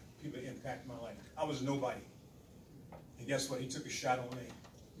impact, people that impact my life. I was nobody. And guess what? He took a shot on me.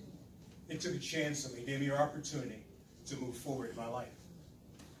 He took a chance on me. He gave me an opportunity to move forward in my life.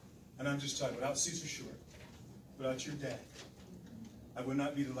 And I'm just telling you, without Cecil Short, without your dad, I would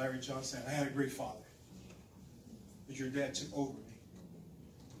not be the Larry Johnson. I had a great father. But your dad took over me.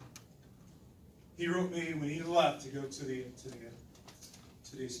 He wrote me when he left to go to the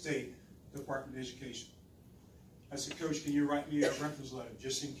State Department of Education. I said, Coach, can you write me a reference letter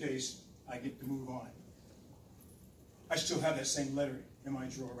just in case I get to move on? I still have that same letter in my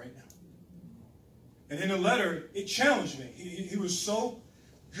drawer right now. And in the letter, it challenged me. He was so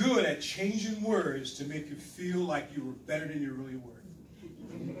good at changing words to make you feel like you were better than you really were.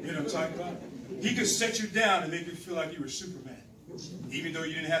 You know what I'm talking about? He could set you down and make you feel like you were Superman, even though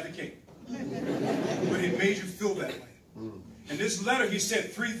you didn't have the cape. But it made you feel that way. In this letter, he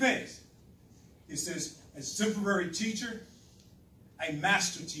said 3 things. He says, as a temporary teacher, a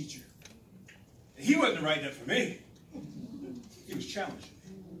master teacher. And he wasn't writing that for me. He was challenging me.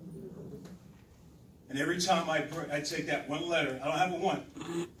 And every time I take that one letter, I don't have a one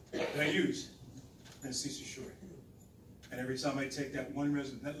that I use, and Cecil Short. And every time I take that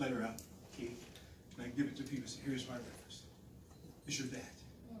that letter out, Keith, and I give it to people, say, here's my reference. It's your dad.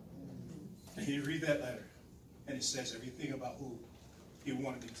 And you read that letter, and it says everything about who he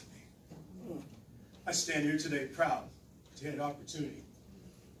wanted me to be. I stand here today proud to have the opportunity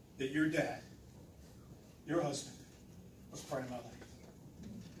that your dad, your husband, was part of my life.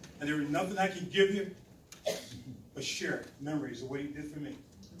 And there was nothing I can give you but share memories of what he did for me.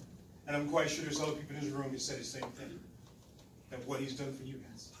 And I'm quite sure there's other people in this room who say the same thing, that what he's done for you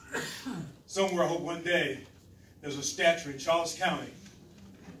guys. Somewhere, I hope one day, there's a statue in Charles County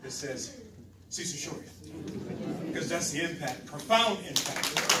that says, Cecil Short. Because that's the impact, profound impact.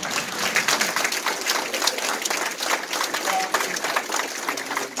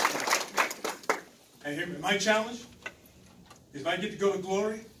 And here, my challenge is if I get to go to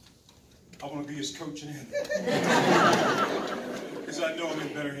glory, I want to be his coach in heaven. Because I know I'm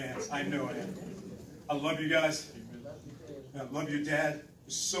in better hands. I know I am. I love you guys. And I love your dad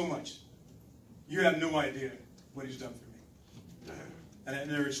so much. You have no idea what he's done for me.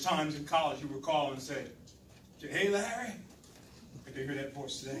 And there's times in college you would call and say, hey, Larry. I can hear that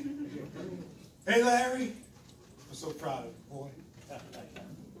voice today. Hey, Larry. I'm so proud of you, boy.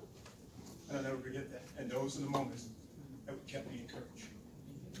 And I'll never forget that. And those are the moments that kept me encouraged.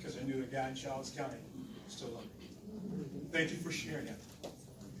 Because I knew the guy in Charles County still loved me. Thank you for sharing that.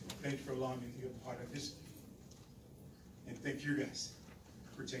 Thank you for allowing me to be a part of this. And thank you guys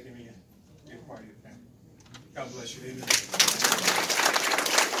for taking me in, being a part of your family. God bless you. Amen.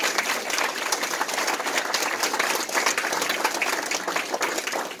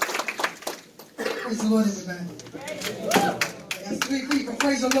 Praise the Lord, everybody. That's 3 people.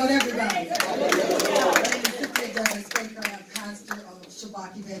 Praise the Lord, everybody. Pastor of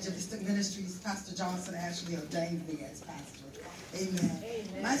Shabbat Evangelistic Ministries, Pastor Johnson actually ordained me as pastor. Amen.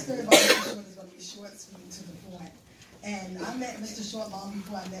 My story about Mr. Short is going to be short, sweet, to the point. And I met Mr. Short long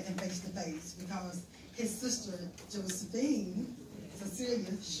before I met him face to face because his sister, Josephine,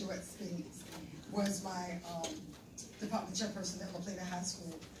 Cecilia Short Speaks, was my department chairperson at La Plata High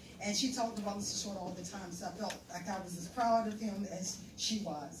School. And she talked about Mr. Short all the time, so I felt like I was as proud of him as she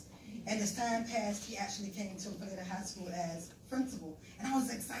was. And as time passed, he actually came to La Plata High School as principal. And I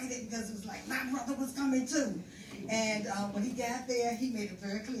was excited because it was like, my brother was coming too. And when he got there, he made it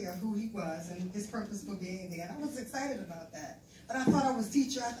very clear who he was and his purpose for being there. And I was excited about that. But I thought I was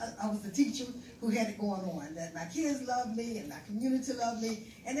I was the teacher who had it going on, that my kids loved me and my community loved me,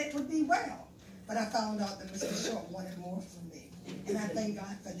 and it would be well. But I found out that Mr. Short wanted more from me. And I thank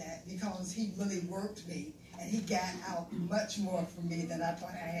God for that, because he really worked me and he got out much more from me than I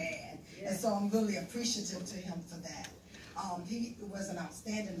thought I had. And so I'm really appreciative to him for that. He was an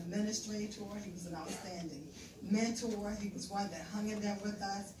outstanding administrator. He was an outstanding mentor. He was one that hung in there with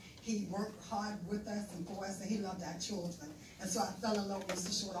us. He worked hard with us and for us, and he loved our children. And so I fell in love with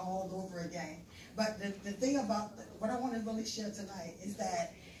Mr. Short all over again. But the thing about what I want to really share tonight is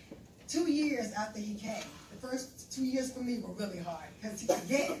that 2 years after he came, the first 2 years for me were really hard, because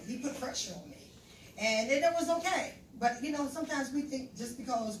he put pressure on me. And it was okay. But, you know, sometimes we think just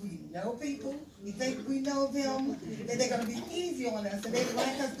because we know people, we think we know them, that they're going to be easy on us and they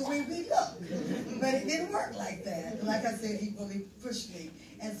like us the way we look. But it didn't work like that. Like I said, he really pushed me.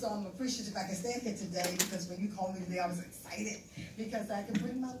 And so I'm appreciative I can stand here today, because when you called me today, I was excited because I can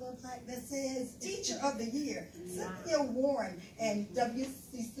bring my little plaque that says Teacher of the Year, Cynthia Warren, and W.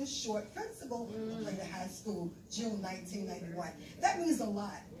 Cecil Short, Principal of Plata High School, June 1991. That means a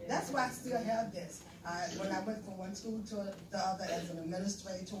lot. That's why I still have this. When I went from one school to the other as an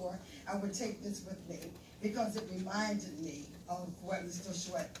administrator, I would take this with me because it reminded me of what Mr.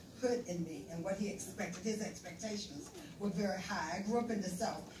 Short put in me and what he expected. His expectations were very high. I grew up in the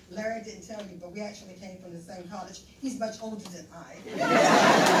South. Larry didn't tell you, but we actually came from the same college. He's much older than I.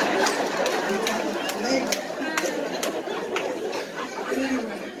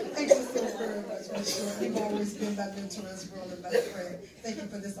 Anyway, thank you so very much, Mr. Short. You've always been my mentor as well and best friend. Thank you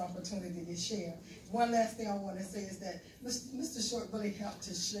for this opportunity to share. One last thing I want to say is that Mr. Short really helped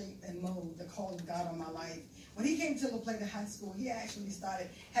to shape and mold the call of God on my life. When he came to La Plata High School, he actually started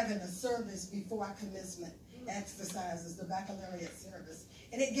having a service before our commencement exercises, the baccalaureate service.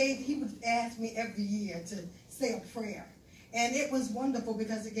 And he would ask me every year to say a prayer. And it was wonderful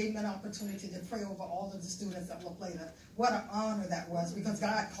because it gave me an opportunity to pray over all of the students at La Plata. What an honor that was, because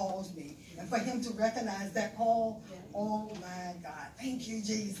God called me. And for him to recognize that call, oh my God, thank you,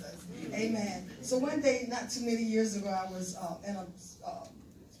 Jesus. Amen. So one day, not too many years ago, I was in an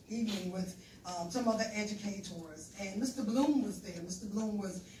evening with some other educators, and Mr. Bloom was there. Mr. Bloom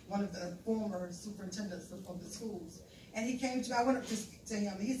was one of the former superintendents of the schools. And he came to me, I went up to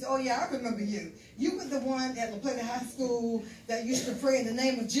him, and he said, oh yeah, I remember you. You were the one at La Plata High School that used to pray in the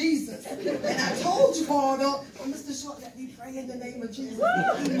name of Jesus. And I told you all, though, well, Mr. Short, let me pray in the name of Jesus.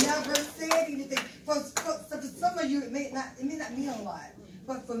 He never said anything. For some of you, it may not mean a lot.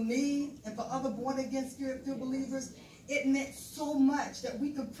 But for me, and for other born-again Spirit-filled believers, it meant so much that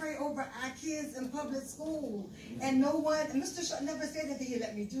we could pray over our kids in public school. And no one, and Mr. Short never said anything. He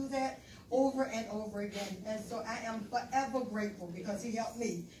let me do that over and over again. And so I am forever grateful because he helped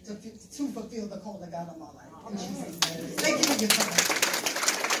me to fulfill the call of God on my life. In Jesus' name. Thank you for your time.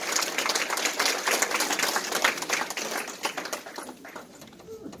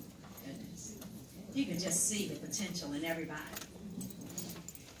 You can just see the potential in everybody.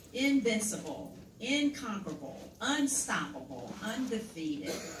 Invincible, inconquerable, unstoppable,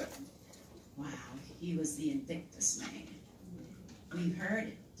 undefeated. Wow, he was the Invictus man. We've heard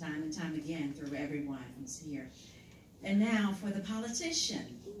it time and time again through everyone who's here. And now for the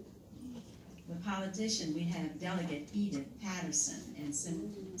politician. The politician, we have Delegate Edith Patterson and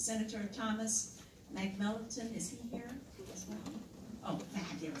Senator Thomas McMilliton. Is he here as well? Oh,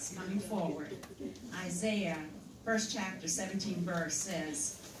 fabulous, coming forward. Isaiah, 1st chapter, 17 verse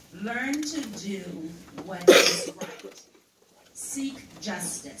says, learn to do what is right. Seek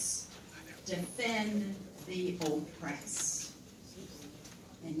justice. Defend the oppressed.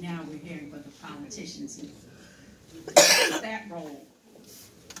 And now we're hearing for the politicians who that role.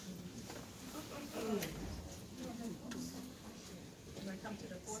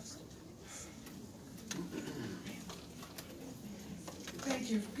 Thank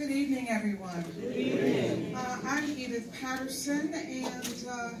you. Good evening, everyone. Good evening. I'm Edith Patterson, and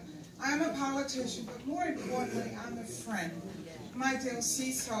I'm a politician, but more importantly, I'm a friend. My dear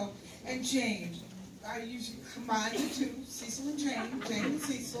Cecil and Jane. I usually combine the two, Cecil and Jane and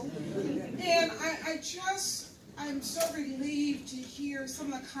Cecil. And I'm so relieved to hear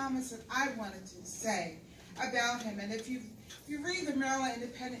some of the comments that I wanted to say about him. And if you read the Maryland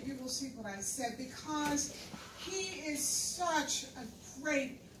Independent, you will see what I said, because he is such a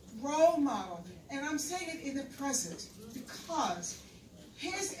great role model. And I'm saying it in the present because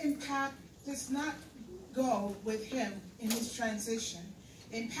his impact does not go with him in his transition.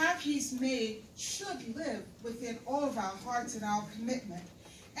 The impact he's made should live within all of our hearts and our commitment.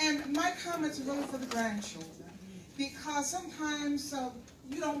 And my comments are really for the grandchildren, because sometimes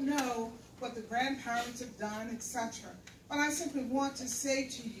you don't know what the grandparents have done, etc. But I simply want to say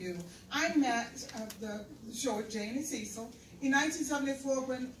to you, I met the short Jane and Cecil in 1974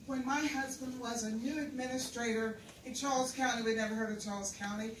 when my husband was a new administrator in Charles County. We'd never heard of Charles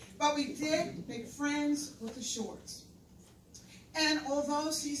County, but we did make friends with the Shorts. And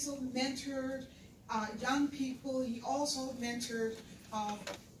although Cecil mentored young people, he also mentored,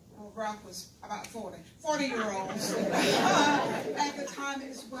 well, Ralph was about 40-year-olds at the time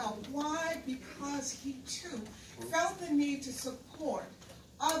as well. Why? Because he too felt the need to support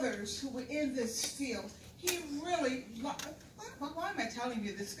others who were in this field. He really loved, why am I telling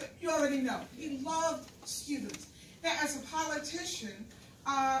you this? You already know. He loved students. Now, as a politician,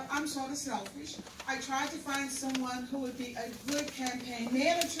 I'm sort of selfish. I tried to find someone who would be a good campaign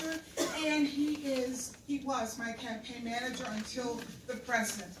manager, and he was my campaign manager until the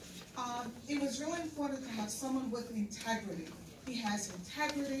present. It was really important to have someone with integrity. He has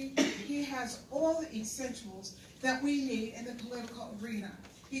integrity. He has all the essentials that we need in the political arena.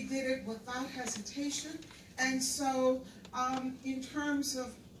 He did it without hesitation. And so in terms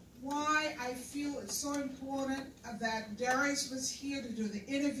of why I feel it's so important that Darius was here to do the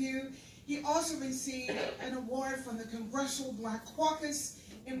interview, he also received an award from the Congressional Black Caucus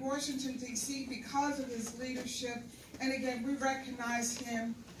in Washington, D.C. because of his leadership. And again, we recognize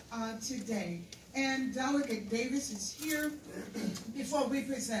him today. And Delegate Davis is here before we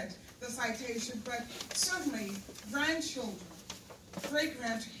present the citation, but certainly grandchildren,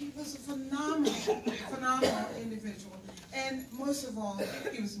 great-grandchildren, he was a phenomenal individual. And most of all,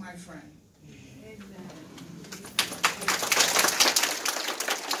 he was my friend.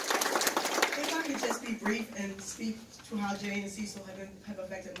 If I could just be brief and speak to how Jane and Cecil have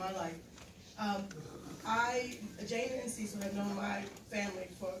affected my life. Jane and Cecil have known my family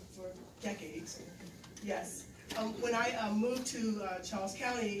for decades. Yes. When I moved to Charles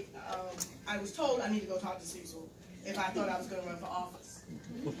County, I was told I need to go talk to Cecil if I thought I was going to run for office.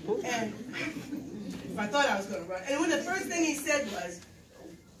 And if I thought I was going to run. And when the first thing he said was,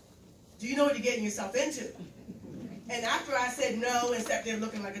 do you know what you're getting yourself into? And after I said no and sat there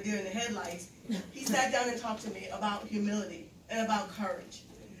looking like a deer in the headlights, he sat down and talked to me about humility and about courage.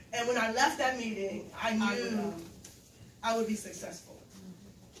 And when I left that meeting, I knew I would be successful.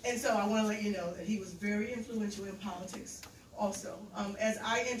 And so I want to let you know that he was very influential in politics also. As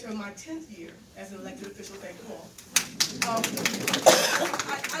I enter my 10th year as an elected official, thank you all,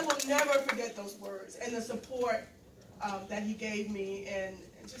 I will never forget those words and the support that he gave me, and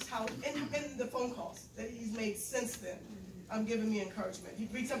just how, and the phone calls that he's made since then, giving me encouragement.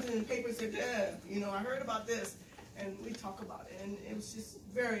 He'd read something in the paper and say, yeah, I heard about this, and we talk about it, and it was just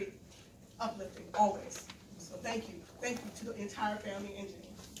very uplifting, always. So thank you to the entire family and Jane.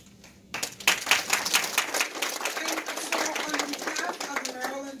 On behalf of the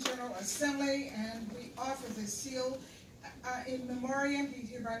Maryland General Assembly, and we offer the seal in memoriam, be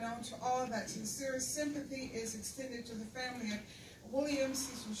hereby known to all that sincere sympathy is extended to the family of William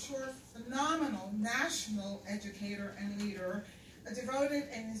Cecil Short, phenomenal national educator and leader, a devoted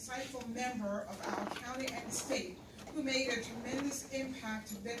and insightful member of our county and state, who made a tremendous impact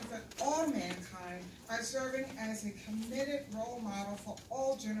to benefit all mankind by serving as a committed role model for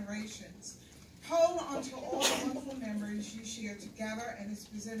all generations. Hold on to all the wonderful memories you share together, and it's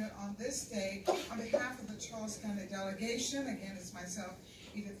presented on this day on behalf of the Charles County delegation. Again, it's myself,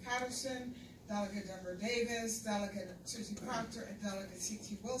 Edith Patterson, Delegate Deborah Davis, Delegate Susie Proctor, and Delegate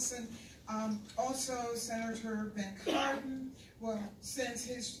C.T. Wilson. Also, Senator Ben Cardin sends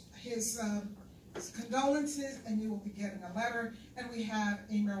his condolences, and you will be getting a letter, and we have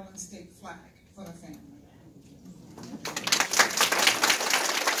a Maryland state flag for the family.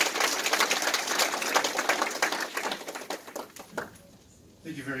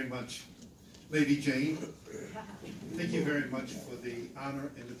 Thank you very much, Lady Jane. Thank you very much for the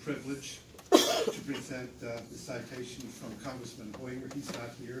honor and the privilege to present the citation from Congressman Hoyer. He's not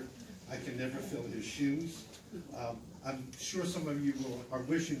here. I can never fill his shoes. I'm sure some of you are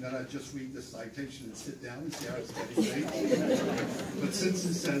wishing that I just read the citation and sit down and see how it's getting late. But since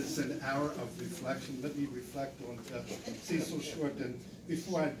it says an hour of reflection, let me reflect on Cecil Short. And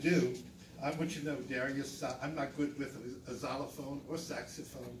before I do, I want you to know, Darius, I'm not good with a xylophone or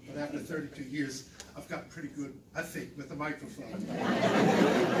saxophone, but after 32 years, I've gotten pretty good, I think, with the microphone.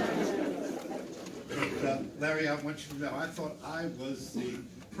 But, Larry, I want you to know, I thought I was the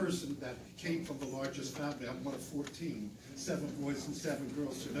person that came from the largest family, I'm one of 14, 7 boys and 7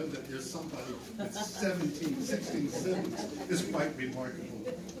 girls, to know that there's somebody with 17, 16 siblings is quite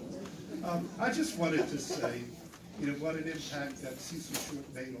remarkable. I just wanted to say, what an impact that Cecil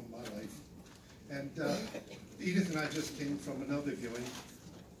Short made on my life. And Edith and I just came from another viewing.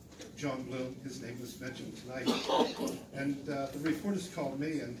 John Bloom, his name was mentioned tonight. And the reporters called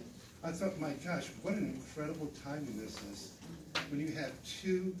me, and I thought, my gosh, what an incredible timing this is. When you have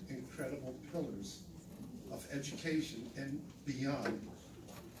 2 incredible pillars of education and beyond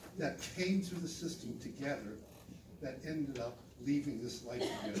that came through the system together, that ended up leaving this life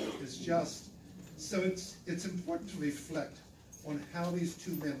together. It's just, so it's important to reflect on how these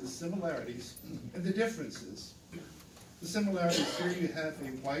 2 men, the similarities and the differences. The similarities here, you have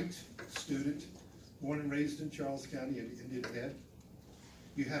a white student born and raised in Charles County in Indian Head.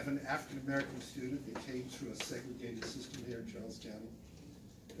 You have an African-American student that came through a segregated system here in Charles County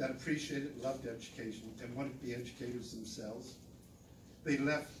that appreciated, loved education, and wanted to be educators themselves. They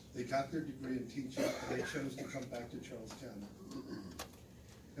left, they got their degree in teaching, and they chose to come back to Charles County.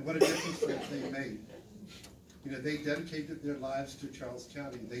 And what a difference that they made. They dedicated their lives to Charles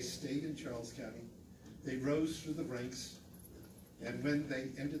County. They stayed in Charles County. They rose through the ranks, and when they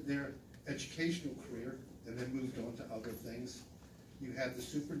ended their educational career and then moved on to other things, you had the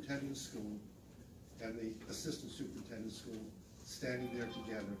superintendent of school and the assistant superintendent of school standing there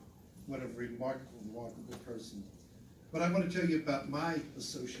together. What a remarkable, remarkable person. But I want to tell you about my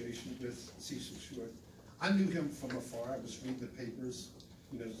association with Cecil Short. I knew him from afar. I was reading the papers.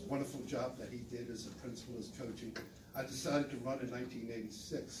 The wonderful job that he did as a principal, as coaching. I decided to run in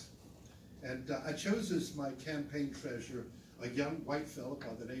 1986. And I chose as my campaign treasurer a young white fellow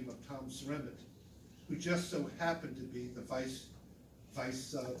by the name of Tom Seremit, who just so happened to be the vice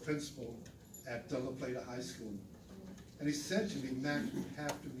principal at La Plata High School. And he said to me, Mac, you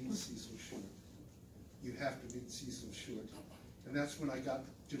have to meet Cecil Short. You have to meet Cecil Short. And that's when I got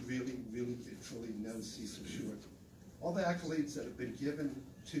to really, really, truly know Cecil Short. All the accolades that have been given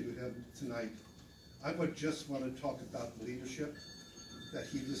to him tonight, I would just want to talk about the leadership that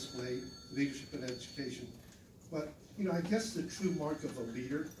he displayed, leadership in education. But, I guess the true mark of a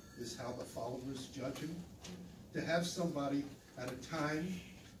leader is how the followers judge him. To have somebody at a time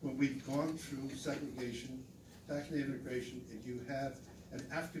when we've gone through segregation, back in integration, and you have an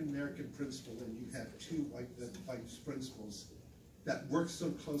African-American principal and you have 2 white principals that work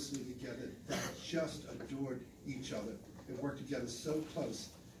so closely together, that just adored each other and worked together so close.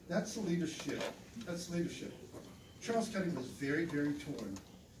 That's leadership. That's leadership. Charles County was very, very torn,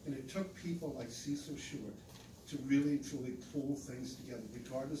 and it took people like Cecil Short to really, truly pull things together,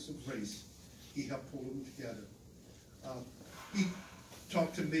 regardless of race. He helped pull them together. He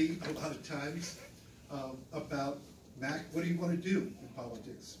talked to me a lot of times about, Mac, what do you want to do in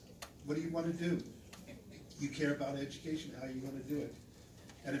politics? What do you want to do? You care about education, how are you going to do it?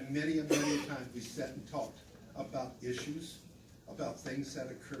 And many times we sat and talked about issues, about things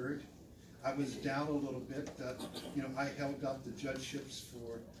that occurred. I was down a little bit. I held up the judgeships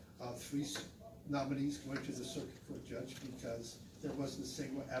for 3 nominees going to the circuit court judge because there wasn't a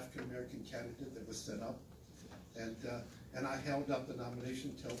single African-American candidate that was set up. And I held up the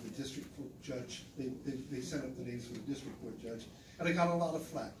nomination until the district court judge, they sent up the names for the district court judge. And I got a lot of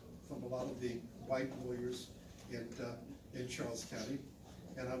flack from a lot of the white lawyers in Charles County.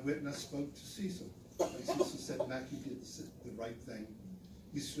 And I went and I spoke to Cecil. And Cecil said, Mac, you did the right thing.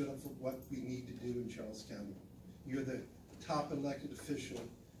 You stood up for what we need to do in Charles County. You're the top elected official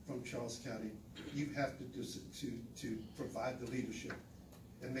from Charles County. You have to do to provide the leadership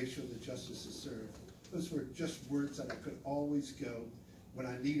and make sure that justice is served. Those were just words that I could always go when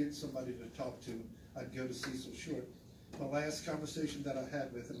I needed somebody to talk to. I'd go to Cecil Short. The last conversation that I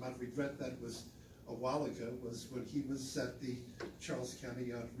had with him, I regret that was a while ago, was when he was at the Charles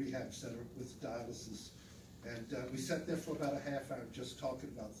County Rehab Center with dialysis. And we sat there for about a half hour just talking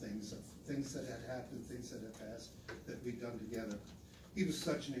about things that had happened, things that had passed, that we'd done together. He was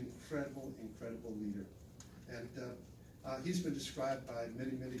such an incredible, incredible leader. And he's been described by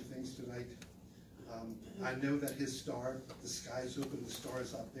many, many things tonight. I know that his star, the sky's open, the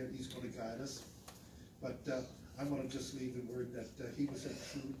stars out there, he's going to guide us. But I want to just leave the word that he was a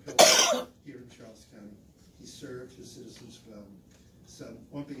true pillar here in Charles County. He served his citizens well. So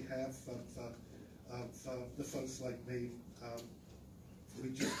on behalf of the folks like me, we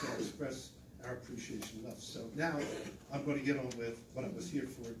just can't express our appreciation enough. So now I'm going to get on with what I was here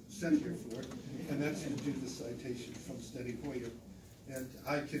for, sent here for, and that's to do the citation from Steny Hoyer. And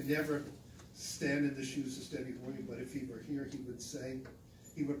I can never stand in the shoes of Steny Hoyer, but if he were here, he would say,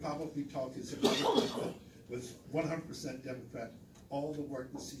 he would probably talk as if he was 100% Democrat all the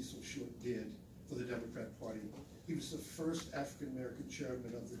work that Cecil Short did for the Democrat Party. He was the first African-American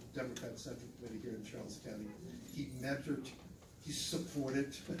chairman of the Democrat Central Committee here in Charles County. He mentored, he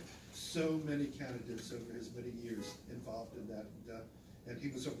supported so many candidates over his many years involved in that. And he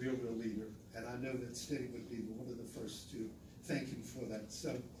was a real leader. And I know that Steady would be one of the first to thank him for that.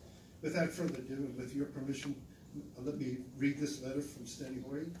 So without further ado, and with your permission, let me read this letter from Steady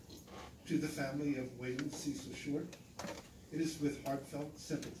Hoy to the family of William Cecil Short. It is with heartfelt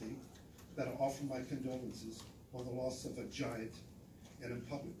sympathy that I offer my condolences on the loss of a giant and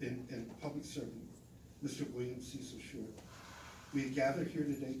public servant, Mr. William Cecil Short. We gather here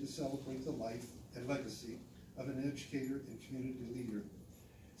today to celebrate the life and legacy of an educator and community leader.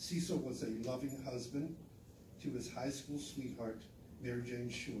 Cecil was a loving husband to his high school sweetheart, Mary Jane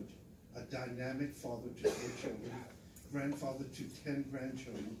Short, a dynamic father to 4 children, grandfather to 10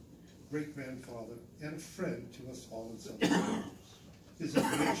 grandchildren, great-grandfather, and a friend to us all in Southern California. His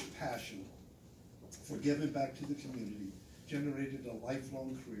enriched passion for giving back to the community generated a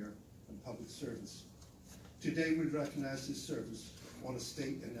lifelong career in public service. Today we recognize his service on a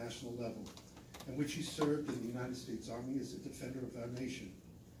state and national level, in which he served in the United States Army as a defender of our nation.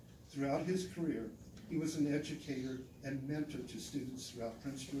 Throughout his career, he was an educator and mentor to students throughout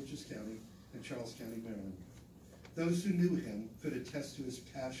Prince George's County and Charles County, Maryland. Those who knew him could attest to his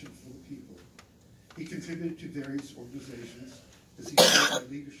passion for the people. He contributed to various organizations as he served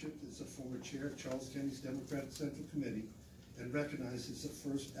in leadership as a former chair of Charles County's Democratic Central Committee and recognized as the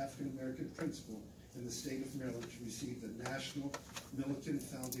first African-American principal in the state of Maryland to receive the National Milliken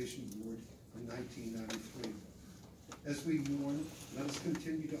Foundation Award in 1993. As we mourn, let us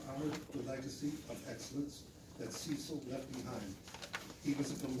continue to honor the legacy of excellence that Cecil left behind. He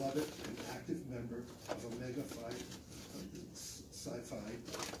was a beloved and active member of Omega Phi Psi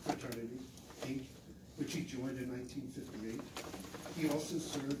fraternity, Inc., which he joined in 1958. He also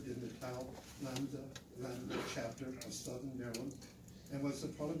served in the Tau Lambda chapter of Southern Maryland and was the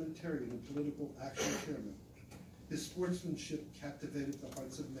parliamentarian and political action chairman. His sportsmanship captivated the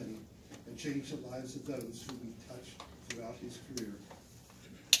hearts of many and changed the lives of those whom he touched throughout his career.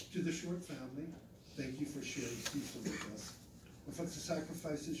 To the Short family, thank you for sharing Cecil with us and for the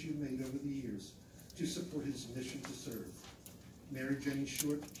sacrifices you made over the years to support his mission to serve. Mary Jane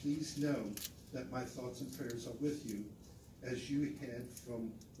Short, please know that my thoughts and prayers are with you as you head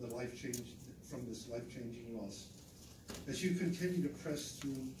from this life-changing loss. As you continue to press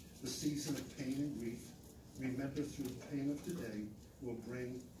through the season of pain and grief, remember through the pain of today will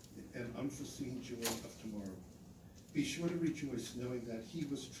bring an unforeseen joy of tomorrow. Be sure to rejoice knowing that he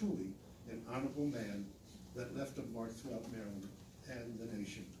was truly an honorable man that left a mark throughout Maryland and the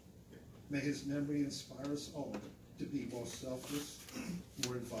nation. May his memory inspire us all to be more selfless,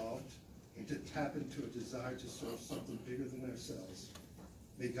 more involved, and to tap into a desire to serve something bigger than ourselves.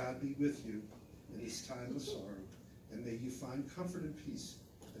 May God be with you in this time of sorrow, and may you find comfort and peace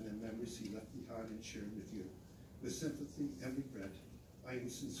in the memories he left behind and shared with you. With sympathy and regret, I am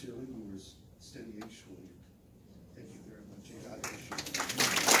sincerely yours, Steady H. William. Thank you very much, and God bless you.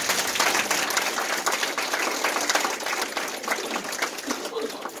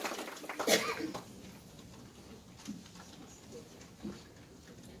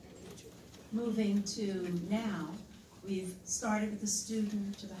 Moving to now, we've started with the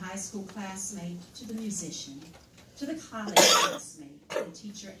student, to the high school classmate, to the musician, to the college classmate, the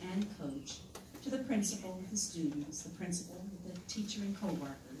teacher and coach, to the principal with the students, the principal with the teacher and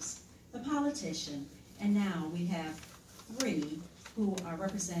co-workers, the politician, and now we have 3 who are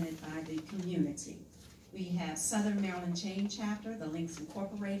represented by the community. We have Southern Maryland Chain Chapter, the Links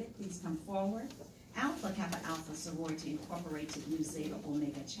Incorporated, please come forward. Alpha Kappa Alpha Sorority Incorporated Mu Zeta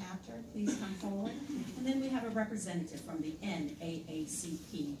Omega Chapter, please come forward. And then we have a representative from the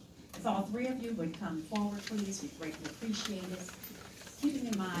NAACP. If all 3 of you would come forward, please, we'd greatly appreciate it. Keeping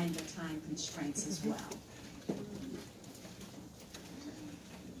in mind the time constraints as well.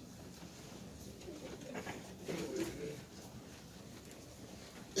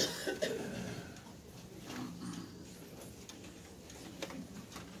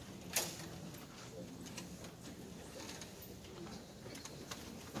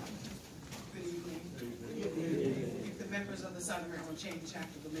 Southern Maryland Chain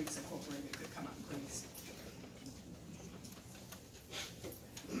Chapter of the Links Incorporated could come up, please.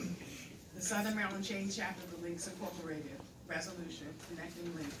 The Southern Maryland Chain Chapter of the Links Incorporated Resolution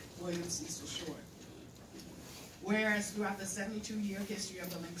Connecting Link William Cecil Short. Whereas throughout the 72-year history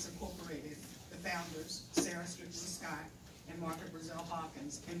of the Links Incorporated, the founders, Sarah Strickland Scott and Margaret Brazil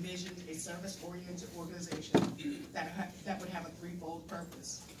Hawkins, envisioned a service-oriented organization that would have a 3-fold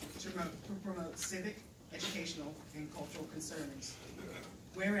purpose: to promote civic, educational, and cultural concerns.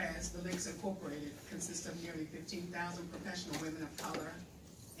 Whereas the Links Incorporated consists of nearly 15,000 professional women of color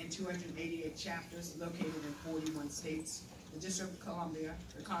and 288 chapters located in 41 states, the District of Columbia,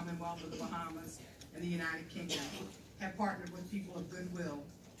 the Commonwealth of the Bahamas, and the United Kingdom have partnered with people of goodwill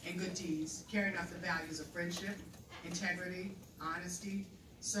and good deeds, carrying out the values of friendship, integrity, honesty,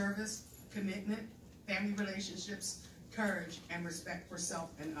 service, commitment, family relationships, courage, and respect for self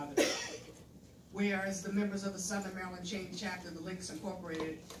and others. Whereas the members of the Southern Maryland Chain Chapter of the Links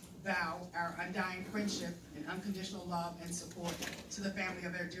Incorporated vow our undying friendship and unconditional love and support to the family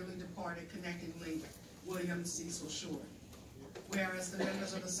of our dearly departed connecting link, William Cecil Short. Whereas the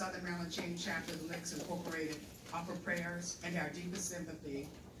members of the Southern Maryland Chain Chapter of the Links Incorporated offer prayers and our deepest sympathy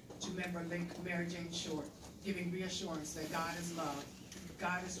to member Link Mary Jane Short, giving reassurance that God is love,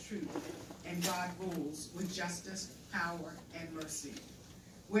 God is truth, and God rules with justice, power, and mercy.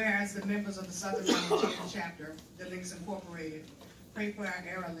 Whereas the members of the Southern Maryland Chain Chapter, the Links Incorporated, pray for our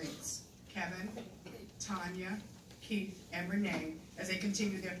era links, Kevin, Tanya, Keith, and Renee, as they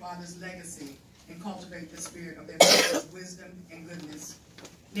continue their father's legacy and cultivate the spirit of their father's wisdom and goodness.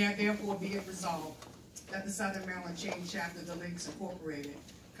 Now therefore be it resolved that the Southern Maryland Chain Chapter of the Links Incorporated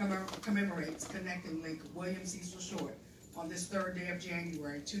commemorates connecting link William Cecil Short on this 3rd day of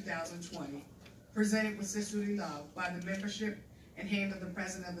January 2020, presented with sisterly love by the membership and hand of the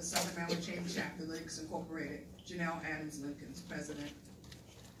President of the Southern Maryland Chain Chapter of the Links Incorporated, Janelle Adams Lincoln's President.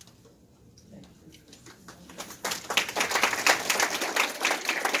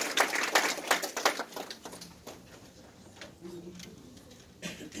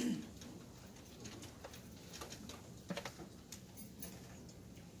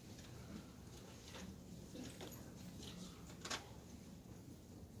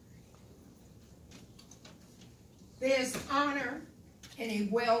 There's honor in a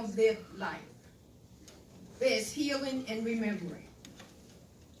well-lived life. There's healing in remembering.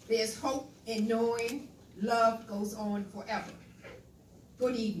 There's hope in knowing love goes on forever.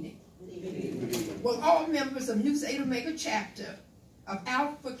 Good evening. Will all members of Nu Zeta Omega Chapter of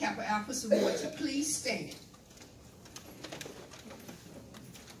Alpha Kappa Alpha Sorority please stand?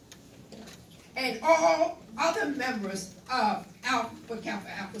 And all other members of Alpha Kappa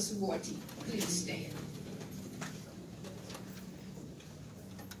Alpha Sorority, please stand.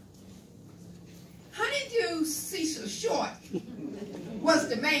 Honeydew Cecil Short was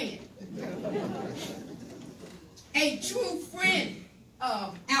the man, a true friend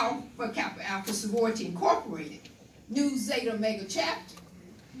of Alpha Kappa Alpha Sorority Incorporated, Nu Zeta Omega Chapter.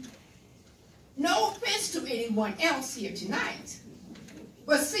 No offense to anyone else here tonight,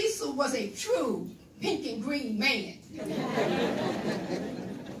 but Cecil was a true pink and green man.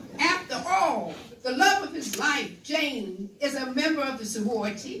 After all, the love of his life, Jane, is a member of the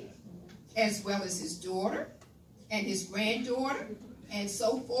sorority, as well as his daughter and his granddaughter, and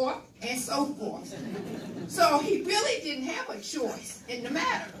so forth and so forth. So he really didn't have a choice in the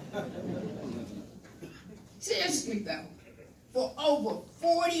matter. Seriously though, for over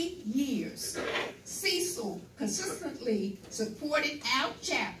 40 years, Cecil consistently supported our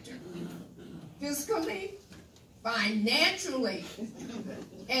chapter, fiscally, financially,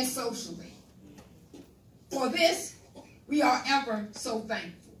 and socially. For this, we are ever so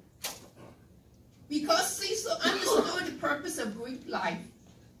thankful. Because Cecil understood the purpose of Greek life,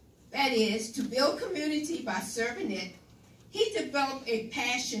 that is, to build community by serving it, he developed a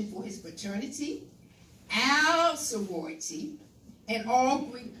passion for his fraternity, our sorority, and all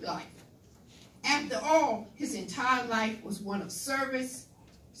Greek life. After all, his entire life was one of service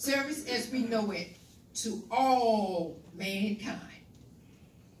as we know it, to all mankind.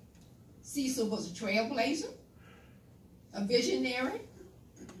 Cecil was a trailblazer, a visionary,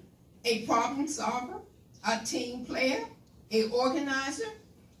 a problem solver, a team player, an organizer,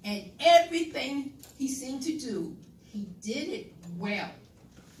 and everything he seemed to do, he did it well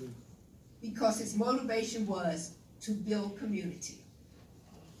because his motivation was to build community.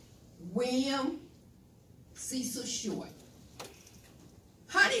 William Cecil Short.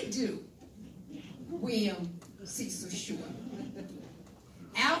 Honeydew William Cecil Short.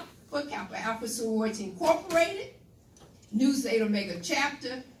 Alpha Kappa Alpha Sorority Incorporated, Nu Zeta Omega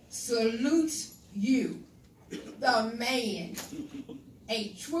Chapter, salutes you, the man,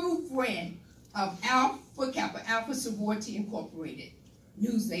 a true friend of Alpha Kappa Alpha Sorority Incorporated,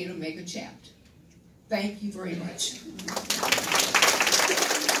 Nu Zeta Omega Chapter. Thank you very much.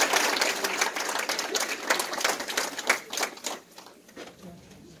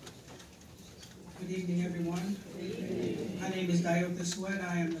 Good evening, everyone. My name is Diotha Sweat.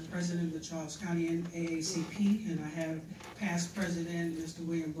 I am the president of the Charles County NAACP, and I have past president Mr.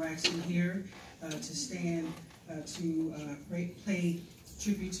 William Braxton here. to stand to pay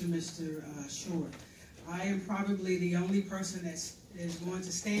tribute to Mr. Short. I am probably the only person that is going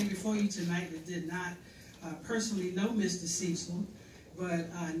to stand before you tonight that did not personally know Mr. Cecil, but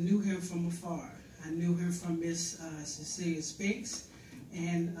I knew him from afar. I knew him from Miss Cecilia Spinks,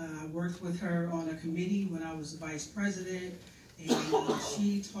 and worked with her on a committee when I was vice president, and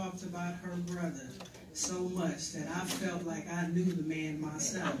she talked about her brother so much that I felt like I knew the man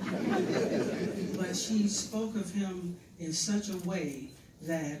myself. But she spoke of him in such a way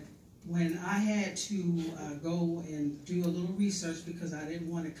that when I had to go and do a little research, because I didn't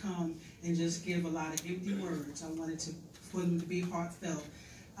want to come and just give a lot of empty words, I wanted for them to be heartfelt,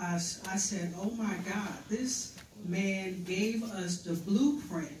 I said, oh my God, this man gave us the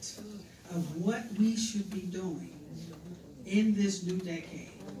blueprint of what we should be doing in this new decade.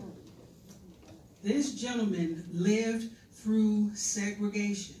 This gentleman lived through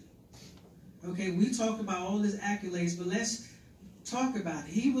segregation. Okay, we talk about all his accolades, but let's talk about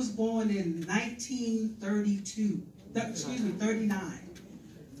it. He was born in 39,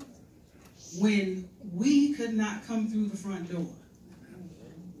 when we could not come through the front door.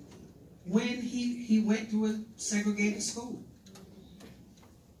 When he went through a segregated school.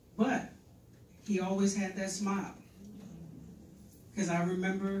 But he always had that smile. Because I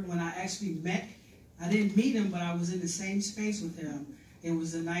remember when I actually I didn't meet him, but I was in the same space with him. It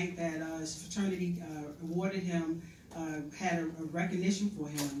was the night that his fraternity awarded him, had a recognition for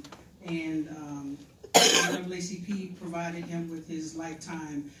him, and NAACP provided him with his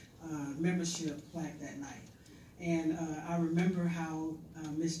lifetime membership plaque that night. And I remember how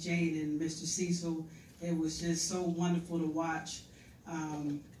Miss Jane and Mr. Cecil, it was just so wonderful to watch.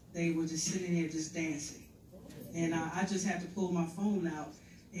 They were just sitting there just dancing. And I just had to pull my phone out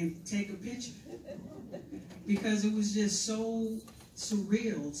and take a picture, because it was just so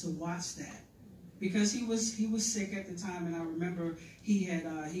surreal to watch that. Because he was sick at the time, and I remember he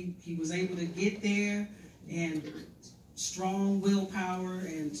was able to get there, and strong willpower,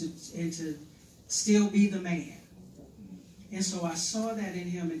 and to still be the man. And so I saw that in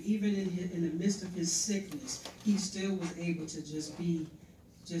him, and even in the midst of his sickness, he still was able to just be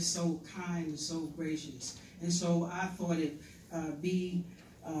just so kind and so gracious. And so I thought it be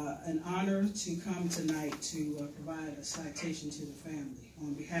an honor to come tonight to provide a citation to the family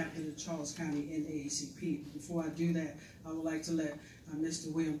on behalf of the Charles County NAACP. Before I do that, I would like to let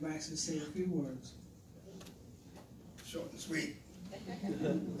Mr. William Braxton say a few words. Short and sweet.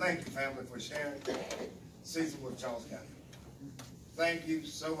 Thank you, family, for sharing Cecil with Charles County. Thank you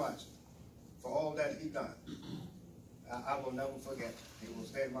so much for all that he done. I will never forget. He will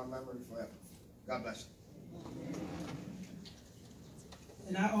stay in my memory forever. God bless you.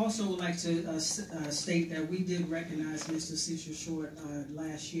 And I also would like to state that we did recognize Mr. Cecil Short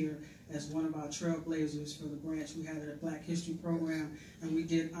last year as one of our trailblazers for the branch. We had a Black History program, and we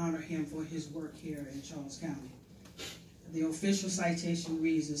did honor him for his work here in Charles County. The official citation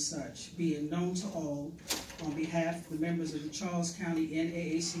reads as such: be it known to all, on behalf of the members of the Charles County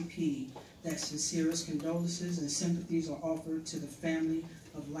NAACP, that sincerest condolences and sympathies are offered to the family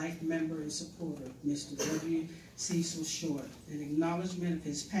of life member and supporter, Mr. W. Cecil Short, in acknowledgement of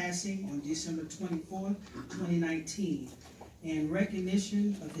his passing on December 24, 2019, and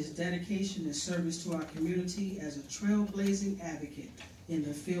recognition of his dedication and service to our community as a trailblazing advocate in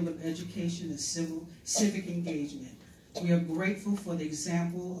the field of education and civic engagement. We are grateful for the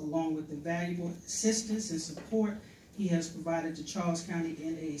example, along with the valuable assistance and support he has provided to Charles County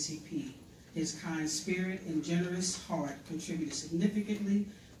NAACP. His kind spirit and generous heart contributed significantly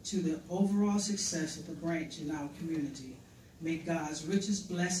to the overall success of the branch in our community. May God's richest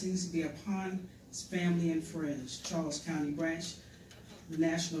blessings be upon his family and friends. Charles County Branch, the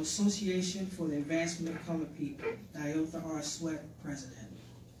National Association for the Advancement of Colored People. Diotha R. Sweat, President.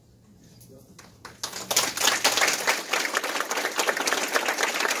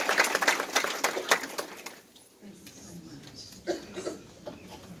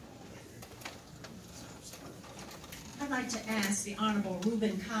 I'd like to ask the Honorable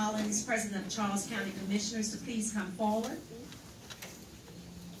Reuben Collins, President of Charles County Commissioners, to please come forward.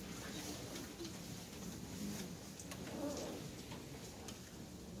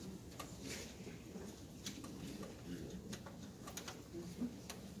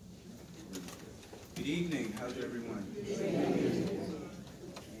 Good evening. How's everyone?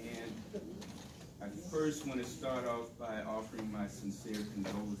 And I first want to start off by offering my sincere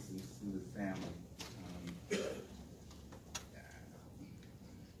condolences to the family.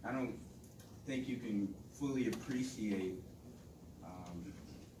 I don't think you can fully appreciate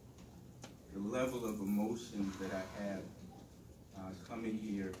the level of emotions that I have coming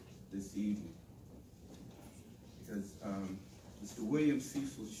here this evening. because Mr. William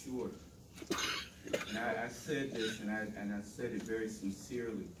Cecil Short, and I said this, and I said it very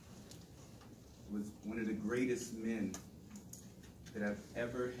sincerely, was one of the greatest men that I've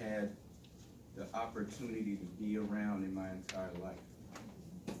ever had the opportunity to be around in my entire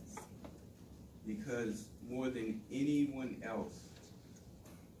life. Because more than anyone else,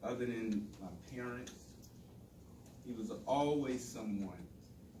 other than my parents, he was always someone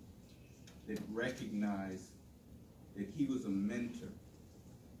that recognized that he was a mentor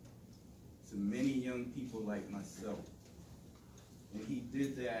to many young people like myself. And he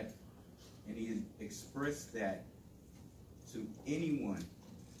did that, and he expressed that to anyone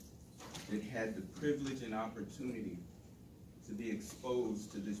that had the privilege and opportunity to be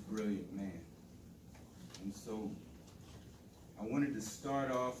exposed to this brilliant man. And so I wanted to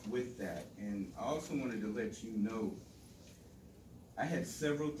start off with that, and I also wanted to let you know I had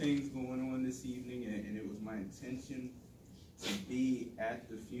several things going on this evening, and it was my intention to be at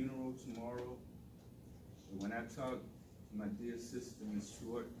the funeral tomorrow. But when I talked to my dear sister, Ms.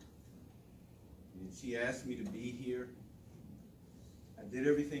 Short, and she asked me to be here, I did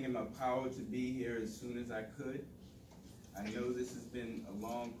everything in my power to be here as soon as I could. I know this has been a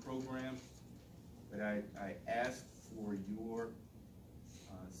long program, but I asked for your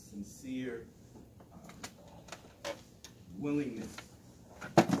sincere willingness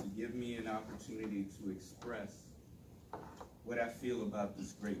to give me an opportunity to express what I feel about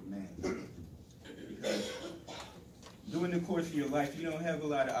this great man. Because during the course of your life, you don't have a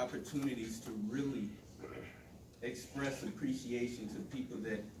lot of opportunities to really express appreciation to people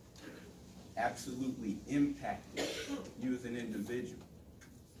that absolutely impacted you as an individual.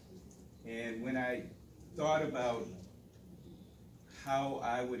 And when I thought about how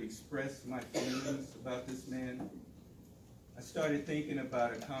I would express my feelings about this man, I started thinking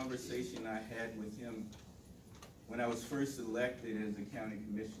about a conversation I had with him when I was first elected as a county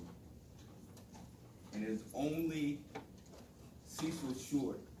commissioner. And as only Cecil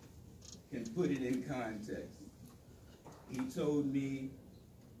Short can put it in context, he told me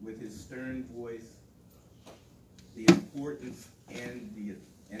with his stern voice the importance and the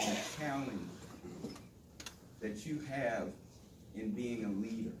challenge that you have in being a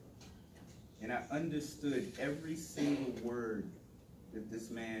leader. And I understood every single word that this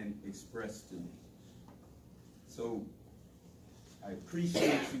man expressed to me. So I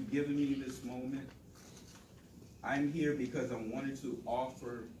appreciate you giving me this moment. I'm here because I wanted to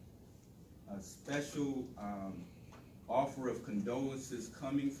offer a special offer of condolences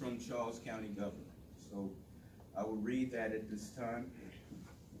coming from Charles County government. So I will read that at this time.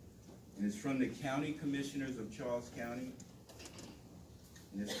 And it's from the County Commissioners of Charles County.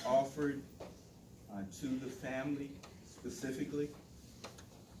 And it's offered to the family specifically.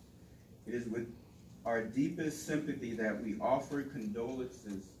 It is with our deepest sympathy that we offer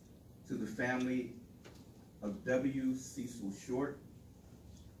condolences to the family of W. Cecil Short.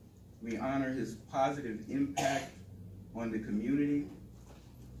 We honor his positive impact on the community.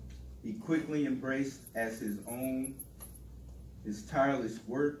 He quickly embraced as his own his tireless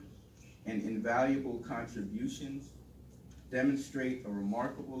work and invaluable contributions demonstrate a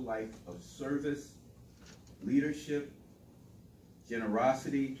remarkable life of service, leadership,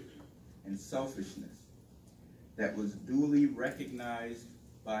 generosity, and selfishness that was duly recognized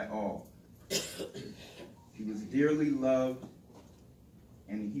by all. He was dearly loved,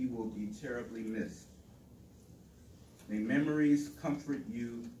 and he will be terribly missed. May memories comfort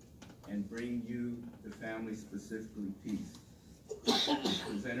you and bring you, the family specifically, peace.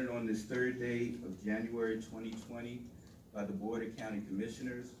 Presented on this third day of January 2020 by the Board of County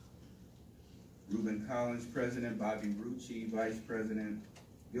Commissioners, Reuben Collins, President, Bobby Rucci, Vice President,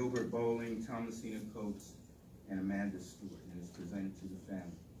 Gilbert Bowling, Thomasina Coates, and Amanda Stewart. And it's presented to the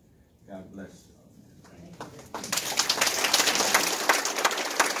family. God bless you all.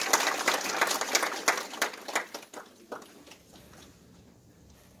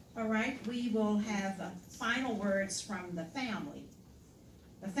 All right, we will have final words from the family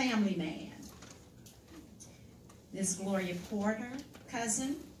man. Miss Gloria Porter,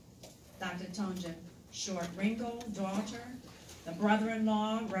 cousin, Dr. Tonja Short Ringel, daughter, the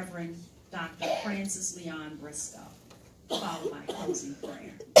brother-in-law, Reverend Dr. Francis Leon Briscoe, followed by closing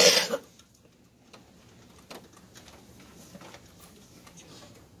prayer.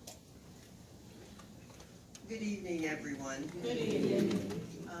 Good evening, everyone. Good evening.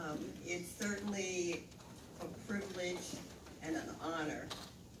 It's certainly a privilege and an honor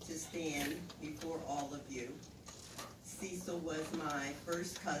to stand before all of you. Cecil was my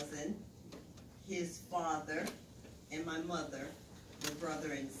first cousin. His father and my mother were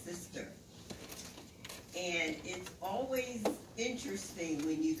brother and sister. And it's always interesting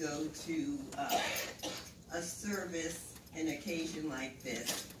when you go to a service, an occasion like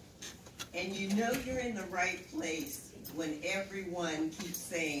this, and you know you're in the right place when everyone keeps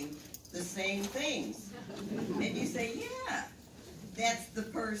saying the same things. And you say, yeah, that's the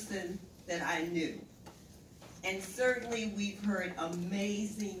person that I knew. And certainly we've heard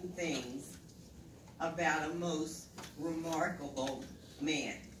amazing things about a most remarkable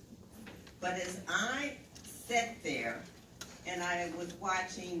man. But as I sat there and I was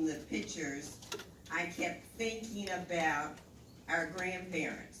watching the pictures, I kept thinking about our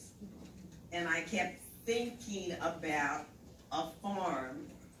grandparents. And I kept thinking about a farm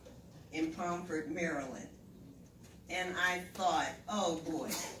in Pomfret, Maryland. And I thought, oh boy,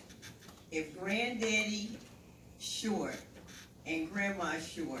 if Granddaddy Short and Grandma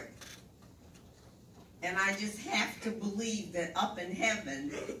Short, and I just have to believe that up in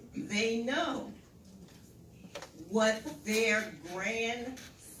heaven, they know what their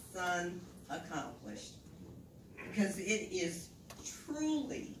grandson accomplished. Because it is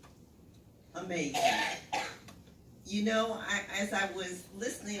truly amazing. You know, as I was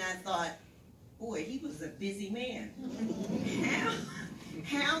listening, I thought, boy, he was a busy man.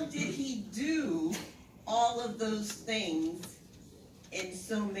 How did he do all of those things in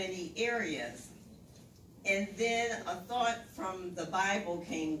so many areas? And then a thought from the Bible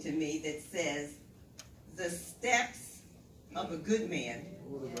came to me that says, the steps of a good man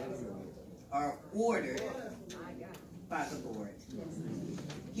are ordered by the Lord.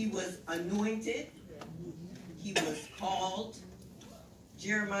 He was anointed. He was called.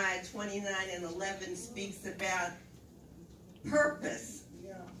 Jeremiah 29:11 speaks about purpose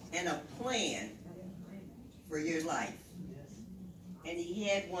and a plan for your life. And he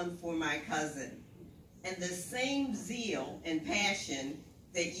had one for my cousin. And the same zeal and passion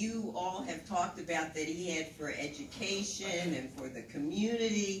that you all have talked about that he had for education and for the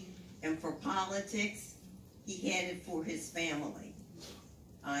community and for politics, he had it for his family.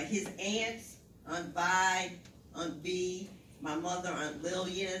 His aunts, Aunt Vi, Aunt B, my mother, Aunt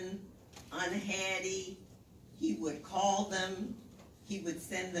Lillian, Aunt Hattie, he would call them, he would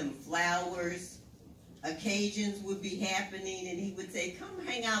send them flowers. Occasions would be happening and he would say, come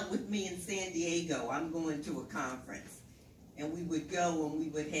hang out with me in San Diego, I'm going to a conference. And we would go and we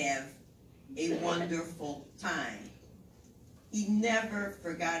would have a wonderful time. He never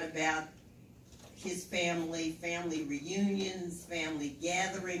forgot about his family, family reunions, family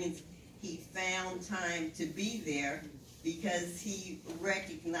gatherings. He found time to be there because he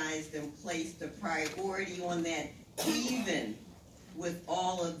recognized and placed a priority on that, even with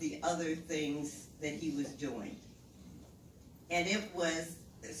all of the other things that he was doing. And it was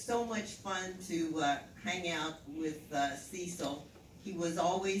so much fun to hang out with Cecil. He was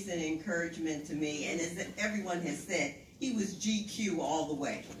always an encouragement to me, and as everyone has said, he was GQ all the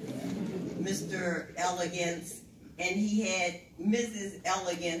way. Mr. Elegance, and he had Mrs.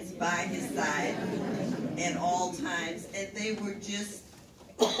 Elegance by his side at all times, and they were just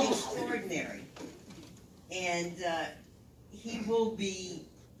extraordinary. And he will be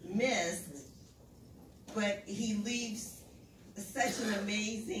missed, but he leaves such an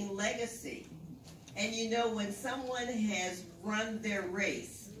amazing legacy. And you know, when someone has run their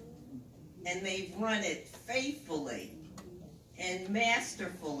race, and they've run it faithfully and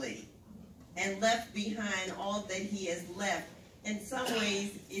masterfully, and left behind all that he has left, in some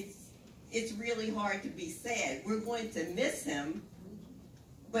ways, it's really hard to be sad. We're going to miss him,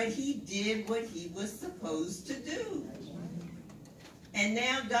 but he did what he was supposed to do. And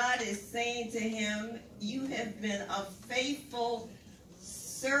now God is saying to him, you have been a faithful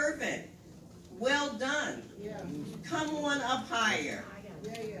servant. Well done. Come on up higher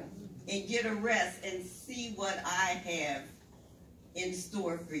and get a rest and see what I have in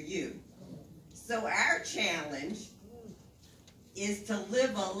store for you. So our challenge is to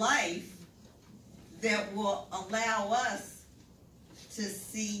live a life that will allow us to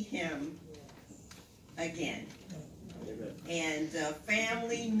see him again. And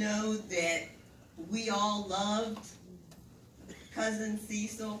family, know that we all loved Cousin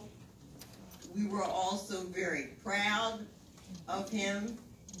Cecil. We were also very proud of him.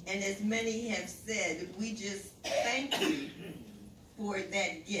 And as many have said, we just thank you for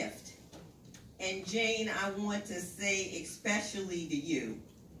that gift. And Jane, I want to say especially to you,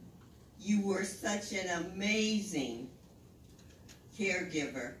 you were such an amazing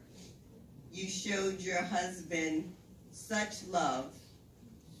caregiver. You showed your husband such love,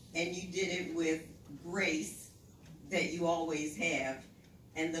 and you did it with grace that you always have.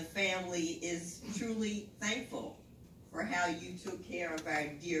 And the family is truly thankful for how you took care of our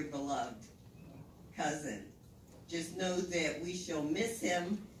dear beloved cousin. Just know that we shall miss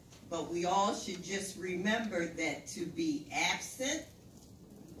him, but we all should just remember that to be absent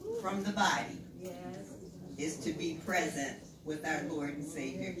from the body is to be present with our Lord and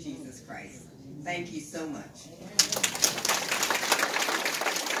Savior, Jesus Christ. Thank you so much.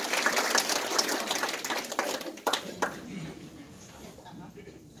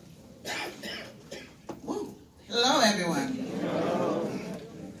 Hello, everyone.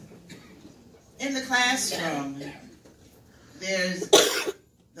 In the classroom, there's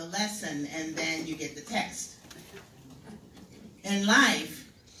the lesson and then you get the test. In life,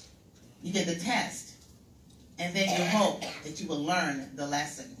 you get the test and then you hope that you will learn the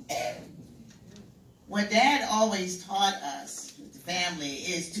lesson. What Dad always taught us, the family,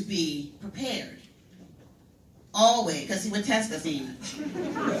 is to be prepared. Always, because he would test us even.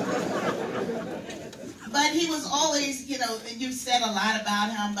 But he was always, you know, and you've said a lot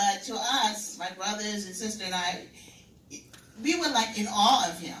about him, but to us, my brothers and sister and I, we were like in awe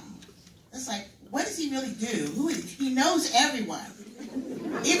of him. It's like, what does he really do? Who is he? He knows everyone.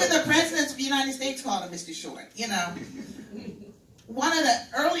 Even the presidents of the United States called him Mr. Short, you know. One of the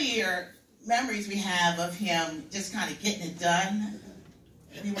earlier memories we have of him just kind of getting it done,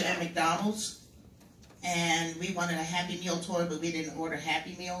 we were at McDonald's, and we wanted a Happy Meal toy, but we didn't order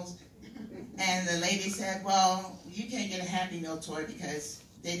Happy Meals. And the lady said, well, you can't get a Happy Meal toy because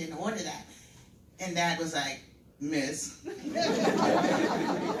they didn't order that. And Dad was like, Miss,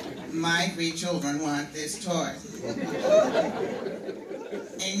 my 3 children want this toy.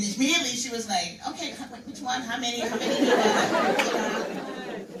 And immediately she was like, okay, which one, how many? And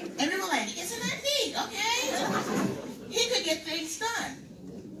we were like, isn't that neat, okay? He could get things done.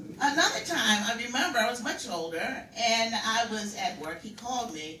 Another time, I remember I was much older, and I was at work. He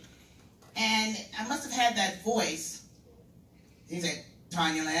called me, and I must have had that voice. He said,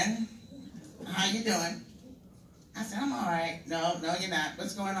 Tanya Lynn, how you doing? I said, I'm all right. No, you're not.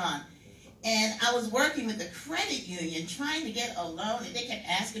 What's going on? And I was working with the credit union trying to get a loan, and they kept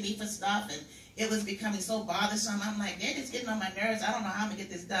asking me for stuff, and it was becoming so bothersome. I'm like, they're just getting on my nerves. I don't know how I'm going to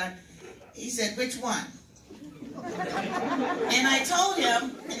get this done. He said, which one? And I told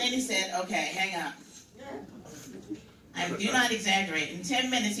him, and then he said, okay, hang up. I do not exaggerate. In 10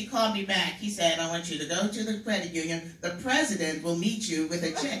 minutes, he called me back. He said, I want you to go to the credit union. The president will meet you with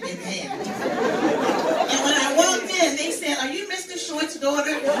a check in hand. And when I walked in, they said, are you Mr. Short's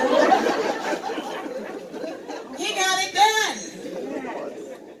daughter? He got it done.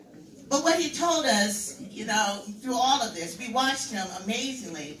 But what he told us, you know, through all of this, we watched him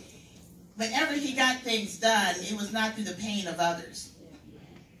amazingly. Whenever he got things done, it was not through the pain of others.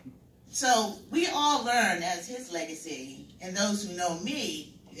 So we all learn as his legacy, and those who know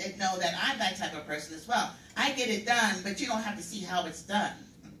me know that I'm that type of person as well. I get it done, but you don't have to see how it's done.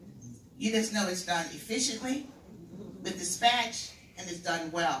 You just know it's done efficiently, with dispatch, and it's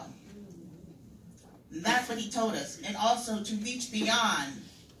done well. And that's what he told us. And also to reach beyond,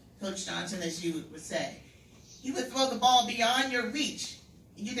 Coach Johnson, as you would say. He would throw the ball beyond your reach.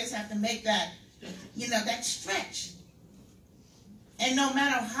 And you just have to make that, you know, that stretch. And no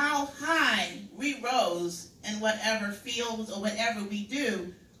matter how high we rose in whatever fields or whatever we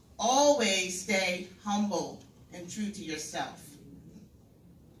do, always stay humble and true to yourself.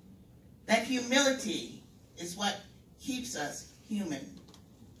 That humility is what keeps us human.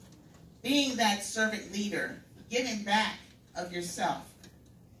 Being that servant leader, giving back of yourself,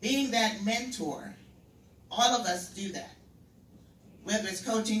 being that mentor, all of us do that. Whether it's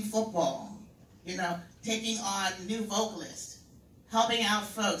coaching football, you know, taking on new vocalists, helping out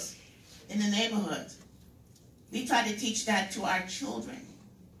folks in the neighborhood. We try to teach that to our children.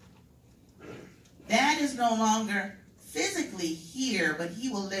 Dad is no longer physically here, but he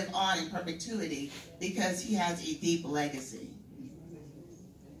will live on in perpetuity because he has a deep legacy.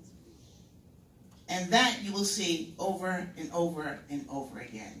 And that you will see over and over and over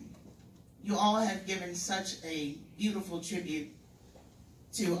again. You all have given such a beautiful tribute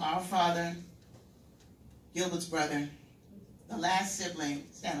to our father, Gilbert's brother, the last sibling.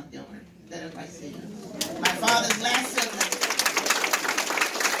 Stand up, Gilbert. Let everybody see you. My father's last sibling.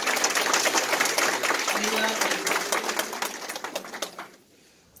 We love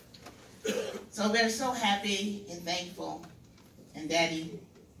you. So we're so happy and thankful. And Daddy,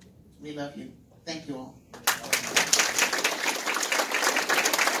 we love you. Thank you all.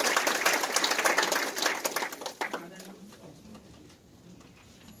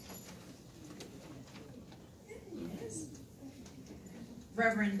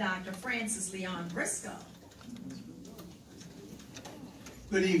 Reverend Dr. Francis Leon Briscoe.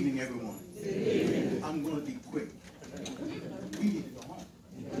 Good evening, everyone. Good evening. I'm going to be quick. We need to go home.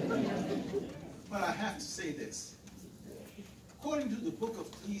 But I have to say this. According to the book of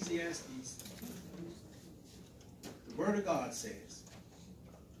Ecclesiastes, the Word of God says,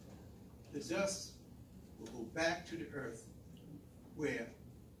 the dust will go back to the earth where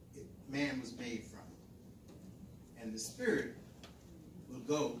man was made from. And the spirit will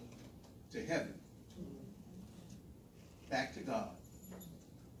go to heaven, back to God.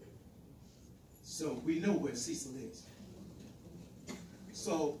 So we know where Cecil is.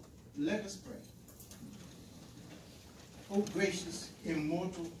 So let us pray. Oh, gracious,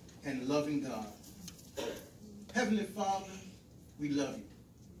 immortal, and loving God, Heavenly Father, we love you.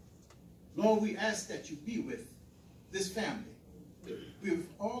 Lord, we ask that you be with this family, with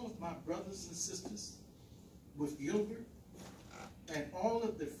all of my brothers and sisters, with Gilbert, and all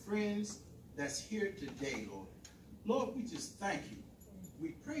of the friends that's here today, Lord. Lord, we just thank you. We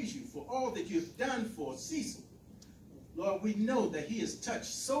praise you for all that you've done for Cecil. Lord, we know that he has touched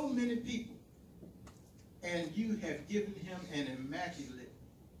so many people, and you have given him an immaculate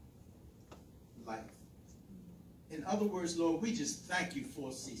life. In other words, Lord, we just thank you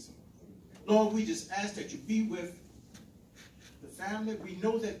for Cecil. Lord, we just ask that you be with the family. We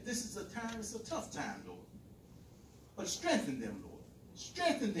know that this is a time, it's a tough time, Lord. But strengthen them, Lord.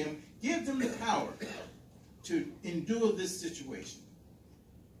 Strengthen them. Give them the power to endure this situation.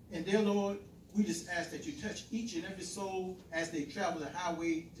 And dear Lord, we just ask that you touch each and every soul as they travel the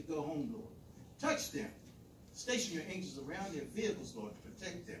highway to go home, Lord. Touch them. Station your angels around their vehicles, Lord, to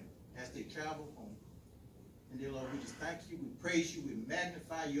protect them as they travel home. And dear Lord, we just thank you, we praise you, we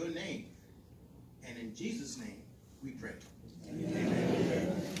magnify your name. And in Jesus' name, we pray.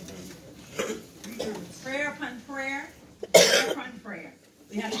 Amen. Prayer upon prayer, prayer upon prayer.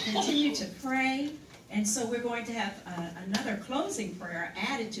 We have to continue to pray. And so we're going to have another closing prayer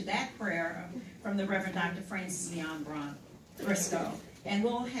added to that prayer from the Reverend Dr. Francis Leon Briscoe. And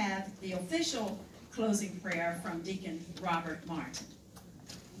we'll have the official closing prayer from Deacon Robert Martin.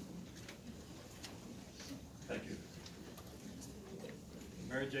 Thank you.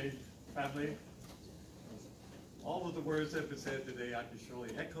 Mary Jane family, all of the words that have been said today I can surely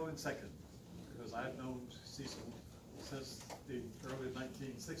echo and second, because I've known Cecil since the early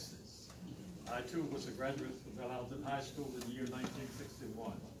 1960s. I too was a graduate from Bellhampton High School in the year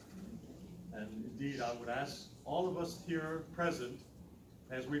 1961. And indeed, I would ask all of us here present,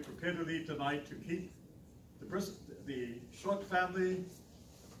 as we prepare to leave tonight, to keep the Short family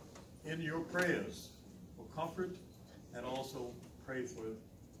in your prayers for comfort, and also pray for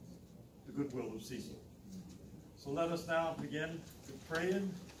the goodwill of Cecil. So let us now begin to pray.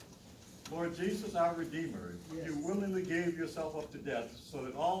 Lord Jesus, our Redeemer, yes, you willingly gave yourself up to death so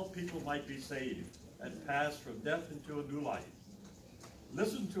that all people might be saved and pass from death into a new life.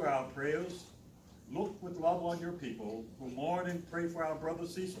 Listen to our prayers. Look with love on your people who mourn and pray for our brother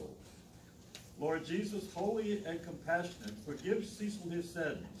Cecil. Lord Jesus, holy and compassionate, forgive Cecil his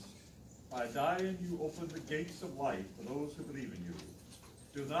sins. By dying, you open the gates of life for those who believe in you.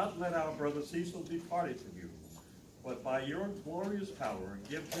 Do not let our brother Cecil be parted from you, but by your glorious power,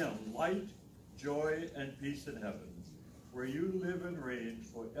 give him light, joy, and peace in heaven, where you live and reign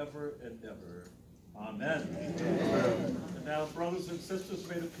forever and ever. Amen. Amen. And now, brothers and sisters,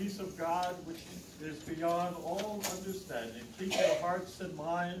 may the peace of God, which is beyond all understanding, keep your hearts and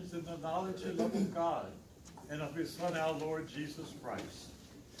minds in the knowledge and love of God and of his Son, our Lord Jesus Christ.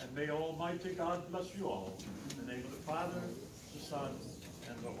 And may Almighty God bless you all. In the name of the Father, the Son,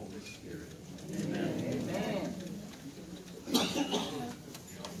 and the Holy Spirit. Amen. Amen.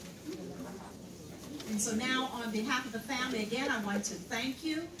 And so now, on behalf of the family, again, I want to thank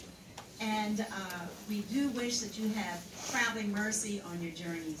you. And we do wish that you have traveling mercy on your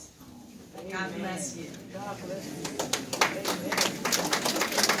journeys home. God bless you. God bless you.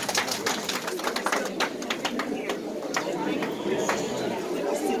 Amen.